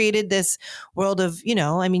transformed. It created this world of, you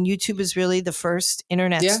know, I mean, YouTube is really the first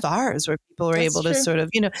internet stars where people were able to sort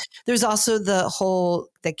of, you know, there's also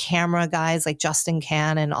the camera guys like Justin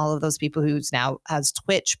Can and all of those people who's now has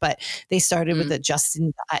Twitch, but they started with the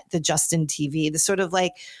Justin TV, the sort of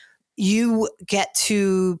like, you get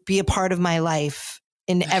to be a part of my life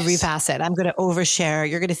in every facet. I'm going to overshare.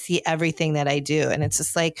 You're going to see everything that I do. And it's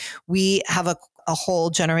just like, we have a whole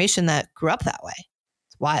generation that grew up that way.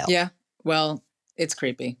 It's wild. Yeah. Well, it's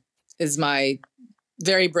creepy is my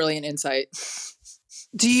very brilliant insight.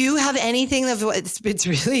 Do you have anything it's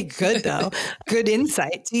really good though. Good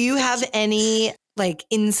insight. Do you have any like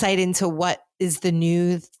insight into what is the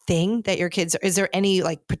new thing that your kids is there any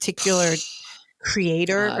like particular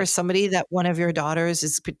creator or somebody that one of your daughters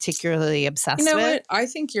is particularly obsessed with? What? I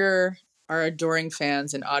think our adoring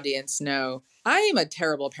fans and audience know I am a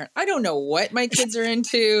terrible parent. I don't know what my kids are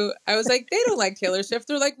into. I was like, they don't like Taylor Swift.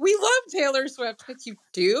 They're like, we love Taylor Swift. Like, you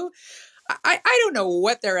do? I don't know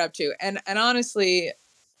what they're up to. And honestly,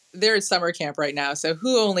 they're at summer camp right now. So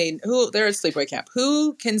they're at sleepaway camp.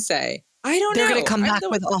 Who can say? I don't know. They're going to come back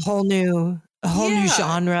with a whole new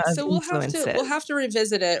genre of influences. We'll have to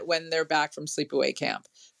revisit it when they're back from sleepaway camp.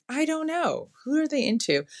 I don't know. Who are they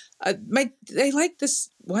into? They like this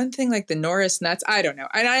one thing, like the Norris Nuts. I don't know.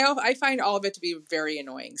 And I find all of it to be very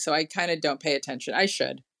annoying. So I kind of don't pay attention. I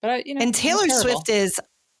should. But and Taylor Swift is,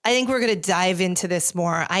 I think we're going to dive into this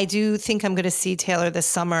more. I do think I'm going to see Taylor this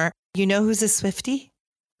summer. You know who's a Swiftie?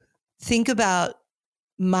 Think about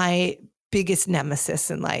my biggest nemesis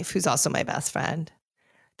in life, who's also my best friend,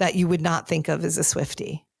 that you would not think of as a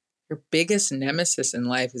Swiftie. Your biggest nemesis in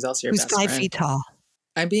life is also your Who's best 5 friend. feet tall?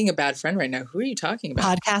 I'm being a bad friend right now. Who are you talking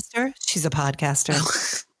about? Podcaster? She's a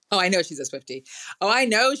podcaster. Oh, I know she's a Swiftie.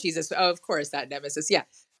 Oh, of course, that nemesis. Yeah.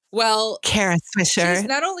 Well, Kara Swisher. she's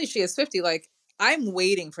not only is she a Swiftie, like I'm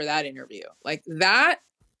waiting for that interview. Like that,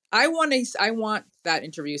 I want that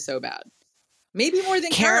interview so bad. Maybe more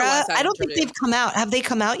than Kara wants that I don't think interview. they've come out. Have they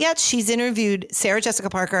come out yet? She's interviewed Sarah Jessica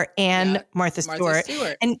Parker and Martha Stewart.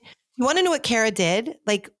 And you want to know what Kara did?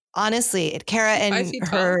 Like, honestly, Kara and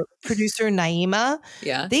her producer, Naima,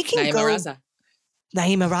 they can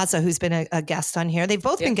Naima Raza, who's been a guest on here. They've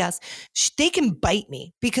both been guests. They can bite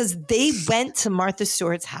me because they went to Martha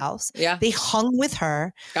Stewart's house. Yeah. They hung with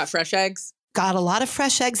her. Got fresh eggs. Got a lot of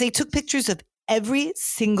fresh eggs. They took pictures of every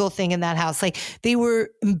single thing in that house. Like they were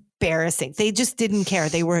embarrassing. They just didn't care.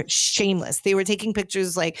 They were shameless. They were taking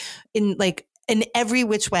pictures in every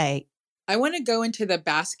which way. I want to go into the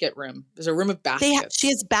basket room. There's a room of baskets. She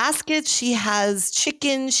has baskets. She has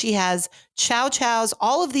chicken. She has chow chows.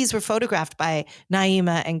 All of these were photographed by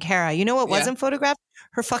Naima and Kara. You know what wasn't photographed?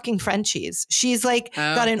 Her fucking Frenchies. She's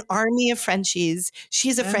got an army of Frenchies.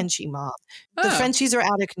 She's a Frenchie mom. The Frenchies are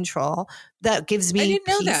out of control. That gives me I didn't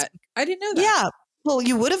know peace. that. I didn't know that. Yeah. Well,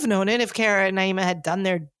 you would have known it if Kara and Naima had done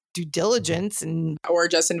their due diligence or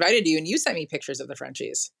just invited you and you sent me pictures of the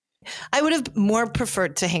Frenchies. I would have more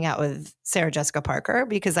preferred to hang out with Sarah Jessica Parker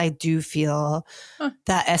because I do feel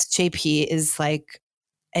that SJP is like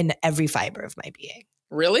in every fiber of my being.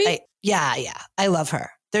 Really? Yeah. I love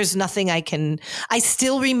her. There's nothing I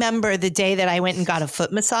still remember the day that I went and got a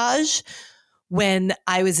foot massage when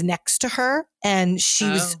I was next to her and she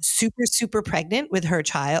was super, super pregnant with her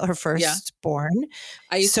child, her firstborn.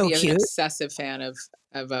 I used to be an obsessive fan of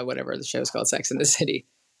whatever the show is called, Sex and the City.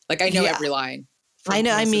 Like I know every line. I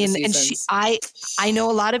know. I mean, and I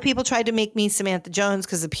know a lot of people tried to make me Samantha Jones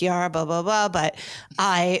because of PR, blah, blah, blah. But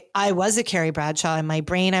I was a Carrie Bradshaw in my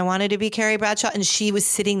brain. I wanted to be Carrie Bradshaw. And she was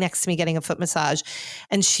sitting next to me getting a foot massage.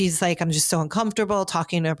 And she's like, I'm just so uncomfortable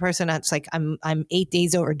talking to a person. It's like, I'm 8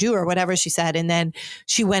 days overdue or whatever she said. And then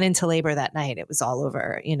she went into labor that night. It was all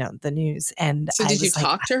over, the news. And so did you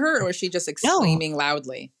talk to her or was she just exclaiming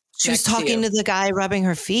loudly? She was talking to the guy rubbing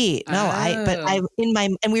her feet.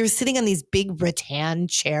 And we were sitting on these big rattan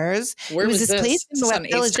chairs. Where was this place in the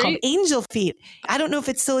West Village called Street? Angel Feet. I don't know if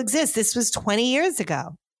it still exists. This was 20 years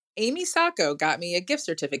ago. Amy Sacco got me a gift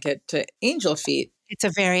certificate to Angel Feet. It's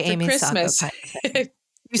a very Amy Christmas. Sacco type thing.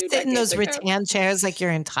 You sit in those rattan chairs like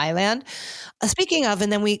you're in Thailand. Speaking of,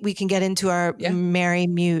 and then we can get into our Merry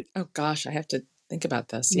Mute. Oh gosh, I have to think about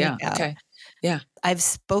this. Yeah. Okay. Yeah. I've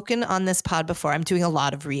spoken on this pod before. I'm doing a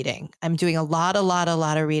lot of reading. I'm doing a lot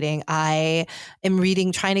of reading. I am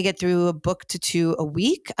trying to get through a book to 2 a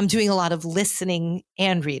week. I'm doing a lot of listening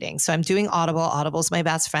and reading. So I'm doing Audible. Audible's my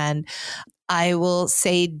best friend. I will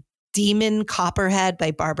say Demon Copperhead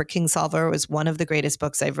by Barbara Kingsolver was one of the greatest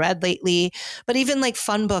books I've read lately, but even like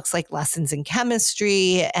fun books like Lessons in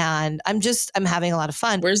Chemistry. And I'm having a lot of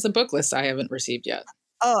fun. Where's the book list I haven't received yet?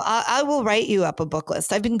 Oh, I will write you up a book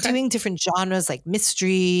list. I've been doing different genres like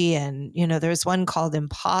mystery and, there's one called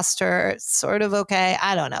Imposter. It's sort of okay.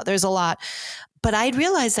 I don't know. There's a lot. But I'd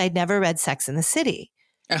realized I'd never read Sex and the City.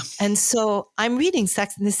 Oh. And so I'm reading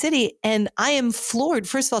Sex and the City and I am floored.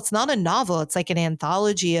 First of all, it's not a novel. It's like an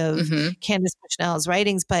anthology of Candace Bushnell's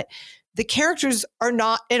writings, but the characters are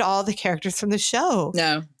not at all the characters from the show.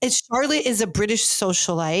 No. Charlotte is a British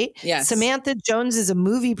socialite. Yes. Samantha Jones is a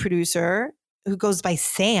movie producer who goes by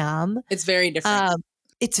Sam. It's very different.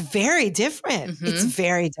 It's very different. It's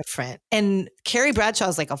very different. And Carrie Bradshaw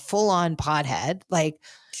is like a full-on pothead. Like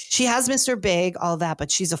she has Mr. Big, all that,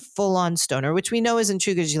 but she's a full-on stoner, which we know isn't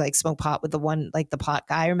true because she smoked pot with the one, the pot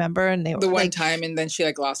guy, remember? And they were one time and then she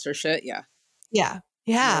lost her shit. Yeah. Yeah.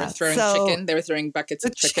 Yeah. They were throwing chicken. They were throwing buckets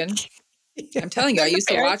of chicken. I'm telling you, I used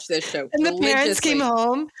to watch this show. And the parents came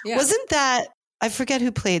home. Yeah. Wasn't that, I forget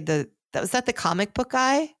who played was that the comic book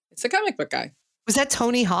guy? It's a comic book guy. Was that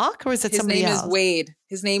Tony Hawk or was it somebody else?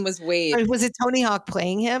 His name was Wade. Or was it Tony Hawk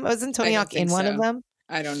playing him? Wasn't Tony Hawk in one of them?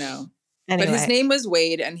 I don't know. Anyway. But his name was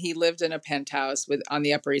Wade and he lived in a penthouse on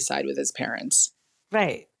the Upper East Side with his parents.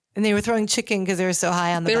 Right. And they were throwing chicken because they were so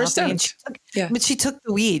high on the balcony. But she took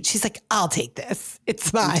the weed. She's like, I'll take this.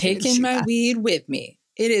 It's mine. I'm taking my weed with me.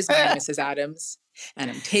 It is mine, Mrs. Adams.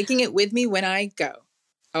 And I'm taking it with me when I go.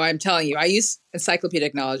 Oh, I'm telling you, I use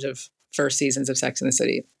encyclopedic knowledge of first seasons of Sex and the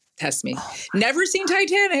City. Test me. Never seen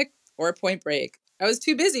Titanic or Point Break. I was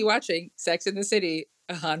too busy watching Sex and the City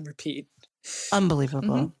on repeat.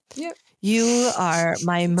 Unbelievable. Yep. You are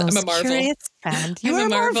my most curious friend. You are a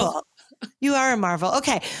marvel. You are a marvel.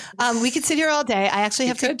 Okay. We could sit here all day. I actually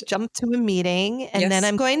have to jump to a meeting and then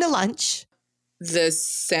I'm going to lunch. The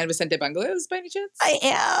San Vicente Bungalows by any chance? I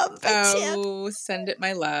am. Oh, send it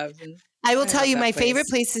my love. I will tell love you that my place. favorite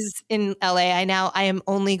places in LA. I am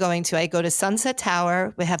only going to, I go to Sunset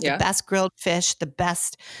Tower. We have the best grilled fish, the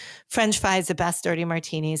best French fries, the best dirty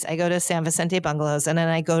martinis. I go to San Vicente Bungalows, and then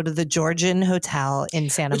I go to the Georgian Hotel in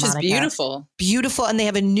Santa Monica. Which is beautiful. Beautiful. And they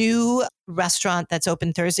have a new restaurant that's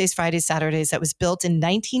open Thursdays, Fridays, Saturdays that was built in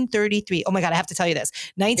 1933. Oh my God, I have to tell you this.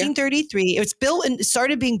 1933. It was built and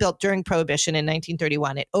started being built during Prohibition in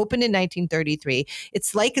 1931. It opened in 1933.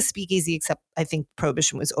 It's like a speakeasy, except I think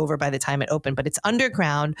Prohibition was over by the time it opened, but it's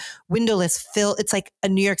underground, windowless, it's like a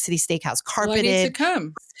New York City steakhouse, carpeted. Well, I need to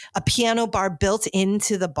come. A piano bar built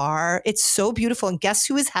into the bar. It's so beautiful. And guess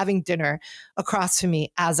who was having dinner across from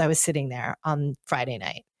me as I was sitting there on Friday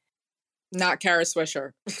night? Not Kara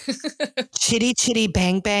Swisher. Chitty Chitty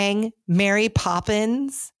Bang Bang, Mary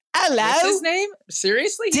Poppins. Hello. What's his name?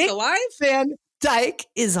 Seriously? He's alive? Van Dyke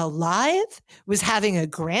is alive, was having a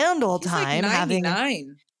grand old time. Like 99.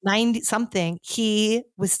 Having 90 something. He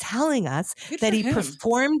was telling us that he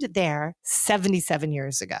performed there 77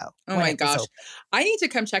 years ago. Oh my gosh. I need to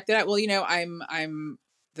come check that out. Well, I'm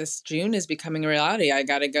this June is becoming a reality. I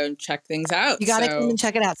got to go and check things out. You got to come and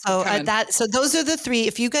check it out. So those are the three.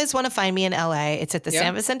 If you guys want to find me in LA, it's at the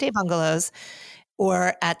San Vicente Bungalows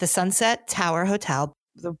or at the Sunset Tower Hotel.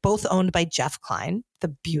 They're both owned by Jeff Klein, the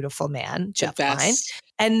beautiful man, Jeff Klein.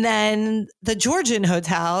 And then the Georgian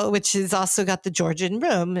Hotel, which has also got the Georgian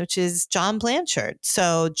Room, which is John Blanchard.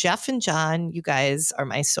 So Jeff and John, you guys are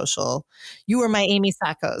my you are my Amy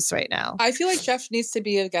Sackos right now. I feel like Jeff needs to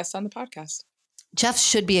be a guest on the podcast. Jeff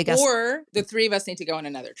should be a guest. Or the three of us need to go on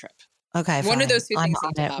another trip. Okay, one of those two things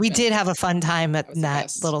need to happen. We did have a fun time at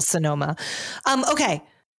that little Sonoma. Okay,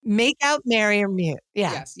 make out, marry, or mute.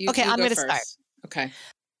 Yeah. Yes, okay, I'm going to start. Okay.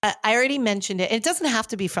 I already mentioned it. It doesn't have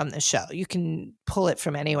to be from the show. You can pull it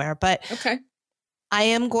from anywhere. But I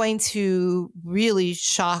am going to really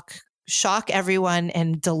shock everyone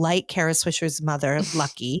and delight Kara Swisher's mother,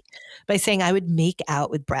 Lucky, by saying I would make out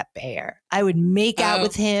with Brett Baer. I would make out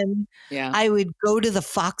with him. Yeah. I would go to the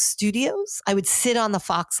Fox studios. I would sit on the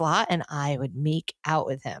Fox lot and I would make out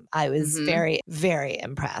with him. I was very, very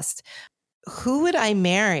impressed. Who would I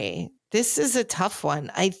marry? This is a tough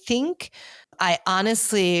one. I think I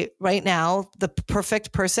honestly, right now, the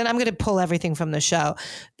perfect person, I'm going to pull everything from the show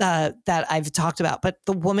that I've talked about, but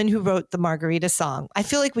the woman who wrote the Margarita song, I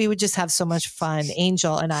feel like we would just have so much fun.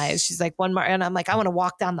 Angel and I, she's like and I'm like, I want to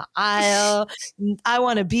walk down the aisle. I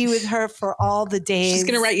want to be with her for all the days. She's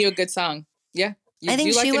going to write you a good song. Yeah. I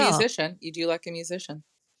think she will. Musician. You do like a musician.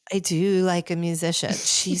 I do like a musician.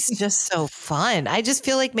 She's just so fun. I just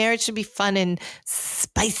feel like marriage should be fun and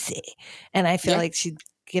spicy. And I feel like she'd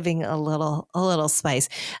giving a little spice.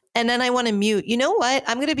 And then I want to mute. You know what?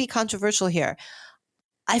 I'm going to be controversial here.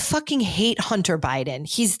 I fucking hate Hunter Biden.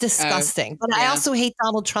 He's disgusting. But I also hate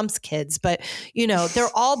Donald Trump's kids. But, they're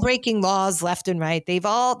all breaking laws left and right. They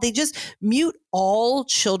just mute all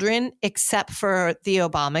children except for the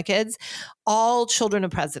Obama kids, all children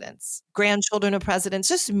of presidents, grandchildren of presidents,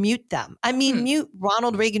 just mute them. I mean, mute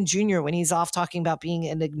Ronald Reagan Jr. when he's off talking about being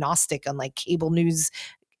an agnostic on like cable news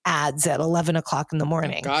ads at 11 o'clock in the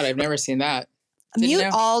morning. Oh God, I've never seen that. Mute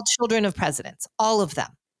all children of presidents, all of them.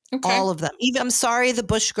 Okay. All of them. Even, I'm sorry, the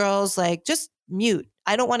Bush girls, just mute.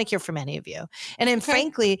 I don't want to hear from any of you. And then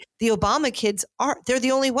frankly, the Obama kids they're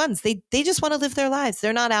the only ones. They just want to live their lives.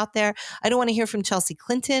 They're not out there. I don't want to hear from Chelsea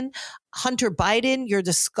Clinton, Hunter Biden. You're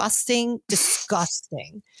disgusting.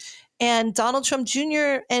 And Donald Trump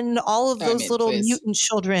Jr. and all of those little mutant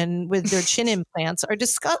children with their chin implants are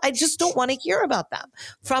disgusting. I just don't want to hear about them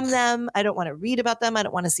from them. I don't want to read about them. I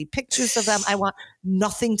don't want to see pictures of them. I want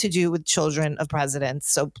nothing to do with children of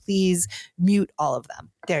presidents. So please mute all of them.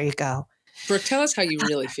 There you go. Brooke, tell us how you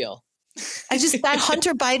really feel. That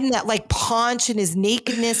Hunter Biden, that paunch and his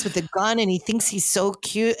nakedness with the gun, and he thinks he's so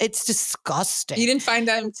cute. It's disgusting. You didn't find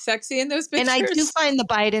them sexy in those pictures? And I do find the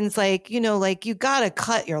Bidens you got to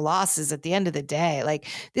cut your losses at the end of the day. Like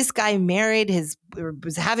this guy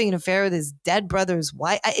was having an affair with his dead brother's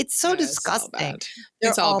wife. It's so disgusting.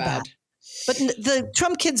 It's all bad. But the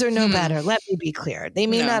Trump kids are no better. Let me be clear. They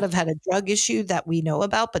may not have had a drug issue that we know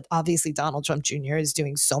about, but obviously Donald Trump Jr. is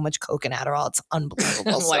doing so much coke and Adderall. It's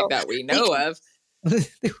unbelievable. That we know of.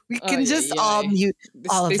 We can all mute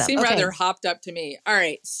all of them. They seem rather hopped up to me. All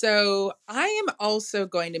right. So I am also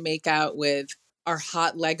going to make out with our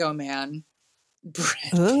hot Lego man,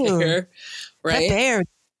 Brett Baer. Right? Brett Baer,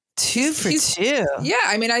 2 for 2. Yeah.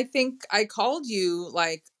 I mean, I think I called you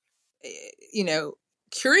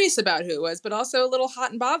curious about who it was, but also a little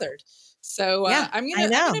hot and bothered. So I'm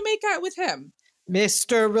gonna make out with him.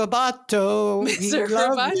 Mr. Roboto. Mr. we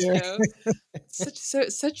love you.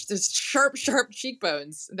 Roboto. such this sharp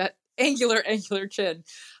cheekbones, that angular chin.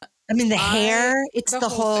 I mean, the hair, it's the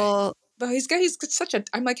whole thing. But he's got such a,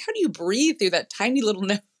 I'm like, how do you breathe through that tiny little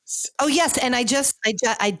nose? Oh, yes. And I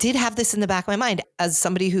did have this in the back of my mind as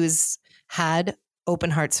somebody who's had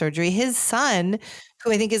open heart surgery. His son,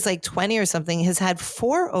 who I think is like 20 or something, has had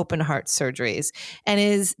 4 open heart surgeries and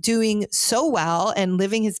is doing so well and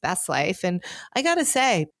living his best life. And I got to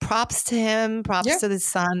say, props to him, props to the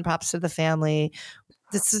son, props to the family.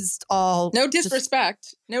 This is all no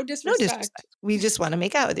disrespect. No disrespect. We just want to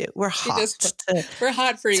make out with you. We're hot. We're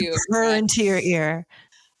hot for you. Purr into your ear.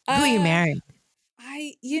 Who are you marrying?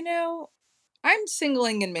 I'm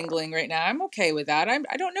singling and mingling right now. I'm okay with that.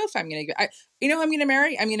 I don't know if I'm going to, who I'm going to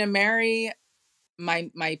marry? I'm going to marry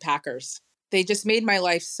my Packers. They just made my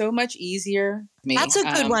life so much easier. That's a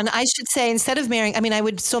good one. I should say, instead of marrying, I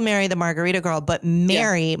would still marry the margarita girl, but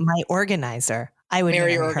marry my organizer. I would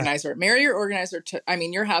marry your organizer. Her. Marry your organizer.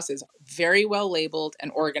 Your house is very well labeled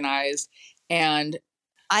and organized. And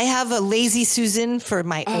I have a Lazy Susan for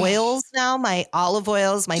my oils now, my olive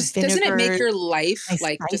oils, my vinegar. Doesn't it make your life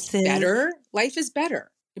just better? Life is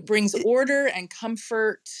better. It brings order and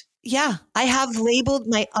comfort. Yeah. I have labeled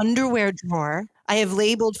my underwear drawer. I have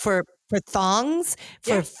labeled for thongs,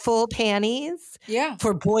 for full panties,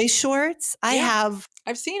 for boy shorts. I've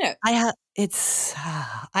seen it.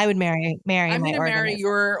 I would marry I'm my going to marry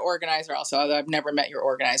your organizer also, although I've never met your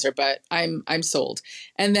organizer, but I'm sold.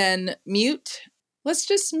 And then mute. Let's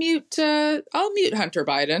just mute. I'll mute Hunter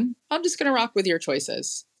Biden. I'm just going to rock with your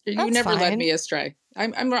choices. You never led me astray.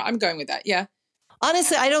 I'm going with that. Yeah.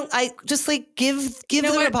 Honestly, I just give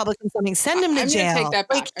the Republicans something. Send him to jail. I'm going to take that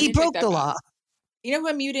back. He broke the law. You know who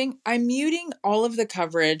I'm muting? I'm muting all of the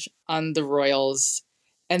coverage on the Royals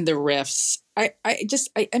and the riffs.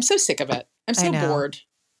 I'm so sick of it. I'm so bored.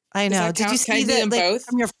 I know. Did you see that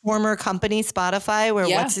from your former company, Spotify, where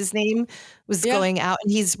what's his name was going out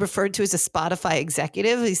and he's referred to as a Spotify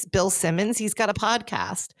executive? He's Bill Simmons. He's got a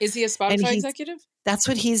podcast. Is he a Spotify executive? That's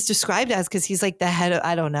what he's described as, because he's like the head of,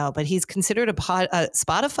 I don't know, but he's considered a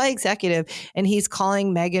Spotify executive, and he's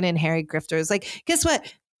calling Meghan and Harry grifters. Like, guess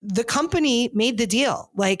what? The company made the deal.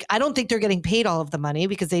 Like, I don't think they're getting paid all of the money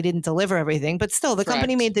because they didn't deliver everything, but still the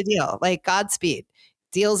company made the deal. Like, Godspeed.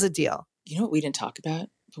 Deal's a deal. You know what we didn't talk about?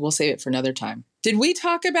 We'll save it for another time. Did we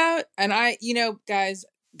talk about, and guys,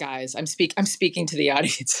 I'm speaking to the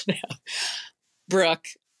audience now. Brooke,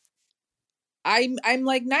 I'm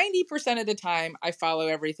like 90% of the time I follow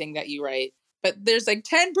everything that you write, but there's like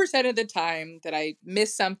 10% of the time that I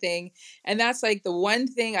miss something. And that's like the one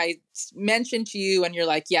thing I mentioned to you and you're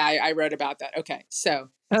like, yeah, I wrote about that. Okay. So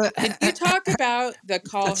did you talk about the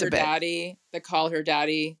call her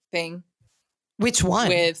daddy thing? Which one?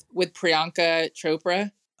 With Priyanka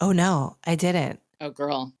Chopra? Oh, no, I didn't. Oh,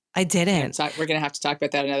 girl. I didn't. We're going to have to talk about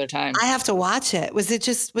that another time. I have to watch it. Was it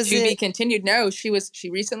be continued? No, she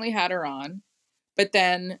recently had her on, but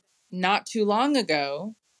then not too long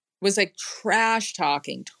ago was like trash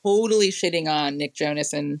talking, totally shitting on Nick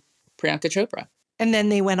Jonas and Priyanka Chopra. And then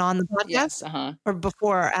they went on the podcast? Yes. Or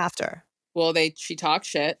before or after? Well, she talked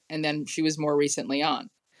shit and then she was more recently on.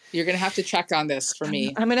 You're going to have to check on this for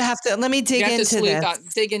me. I'm going to have to, let me dig into this.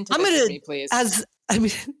 Dig into this for me, please. As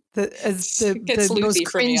the most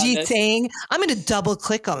cringy saying, I'm going to double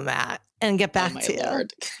click on that and get back to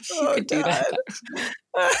Lord. You could do that.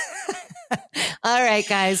 All right,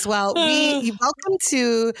 guys. Well, welcome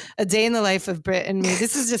to A Day in the Life of Britt and me.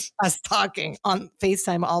 This is just us talking on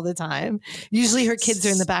FaceTime all the time. Usually her kids are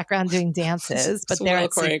in the background doing dances, but they're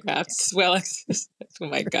choreographed. Well, oh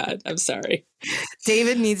my God. I'm sorry.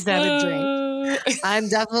 David needs to have a drink. I'm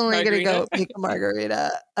definitely going to go make a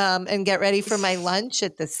margarita and get ready for my lunch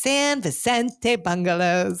at the San Vicente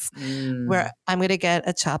Bungalows, where I'm going to get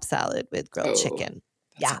a chopped salad with grilled chicken.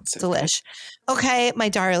 Yeah, delish. Okay, my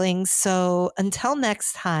darlings. So until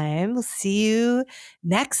next time, we'll see you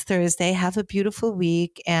next Thursday. Have a beautiful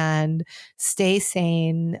week and stay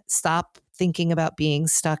sane. Stop thinking about being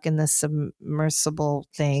stuck in the submersible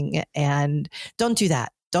thing and don't do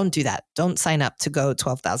that. Don't do that. Don't sign up to go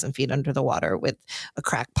 12,000 feet under the water with a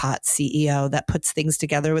crackpot CEO that puts things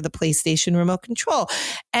together with a PlayStation remote control.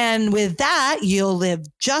 And with that, you'll live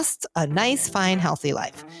just a nice, fine, healthy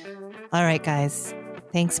life. All right, guys.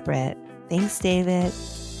 Thanks, Britt. Thanks, David.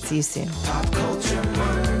 See you soon. Pop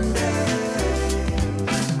culture.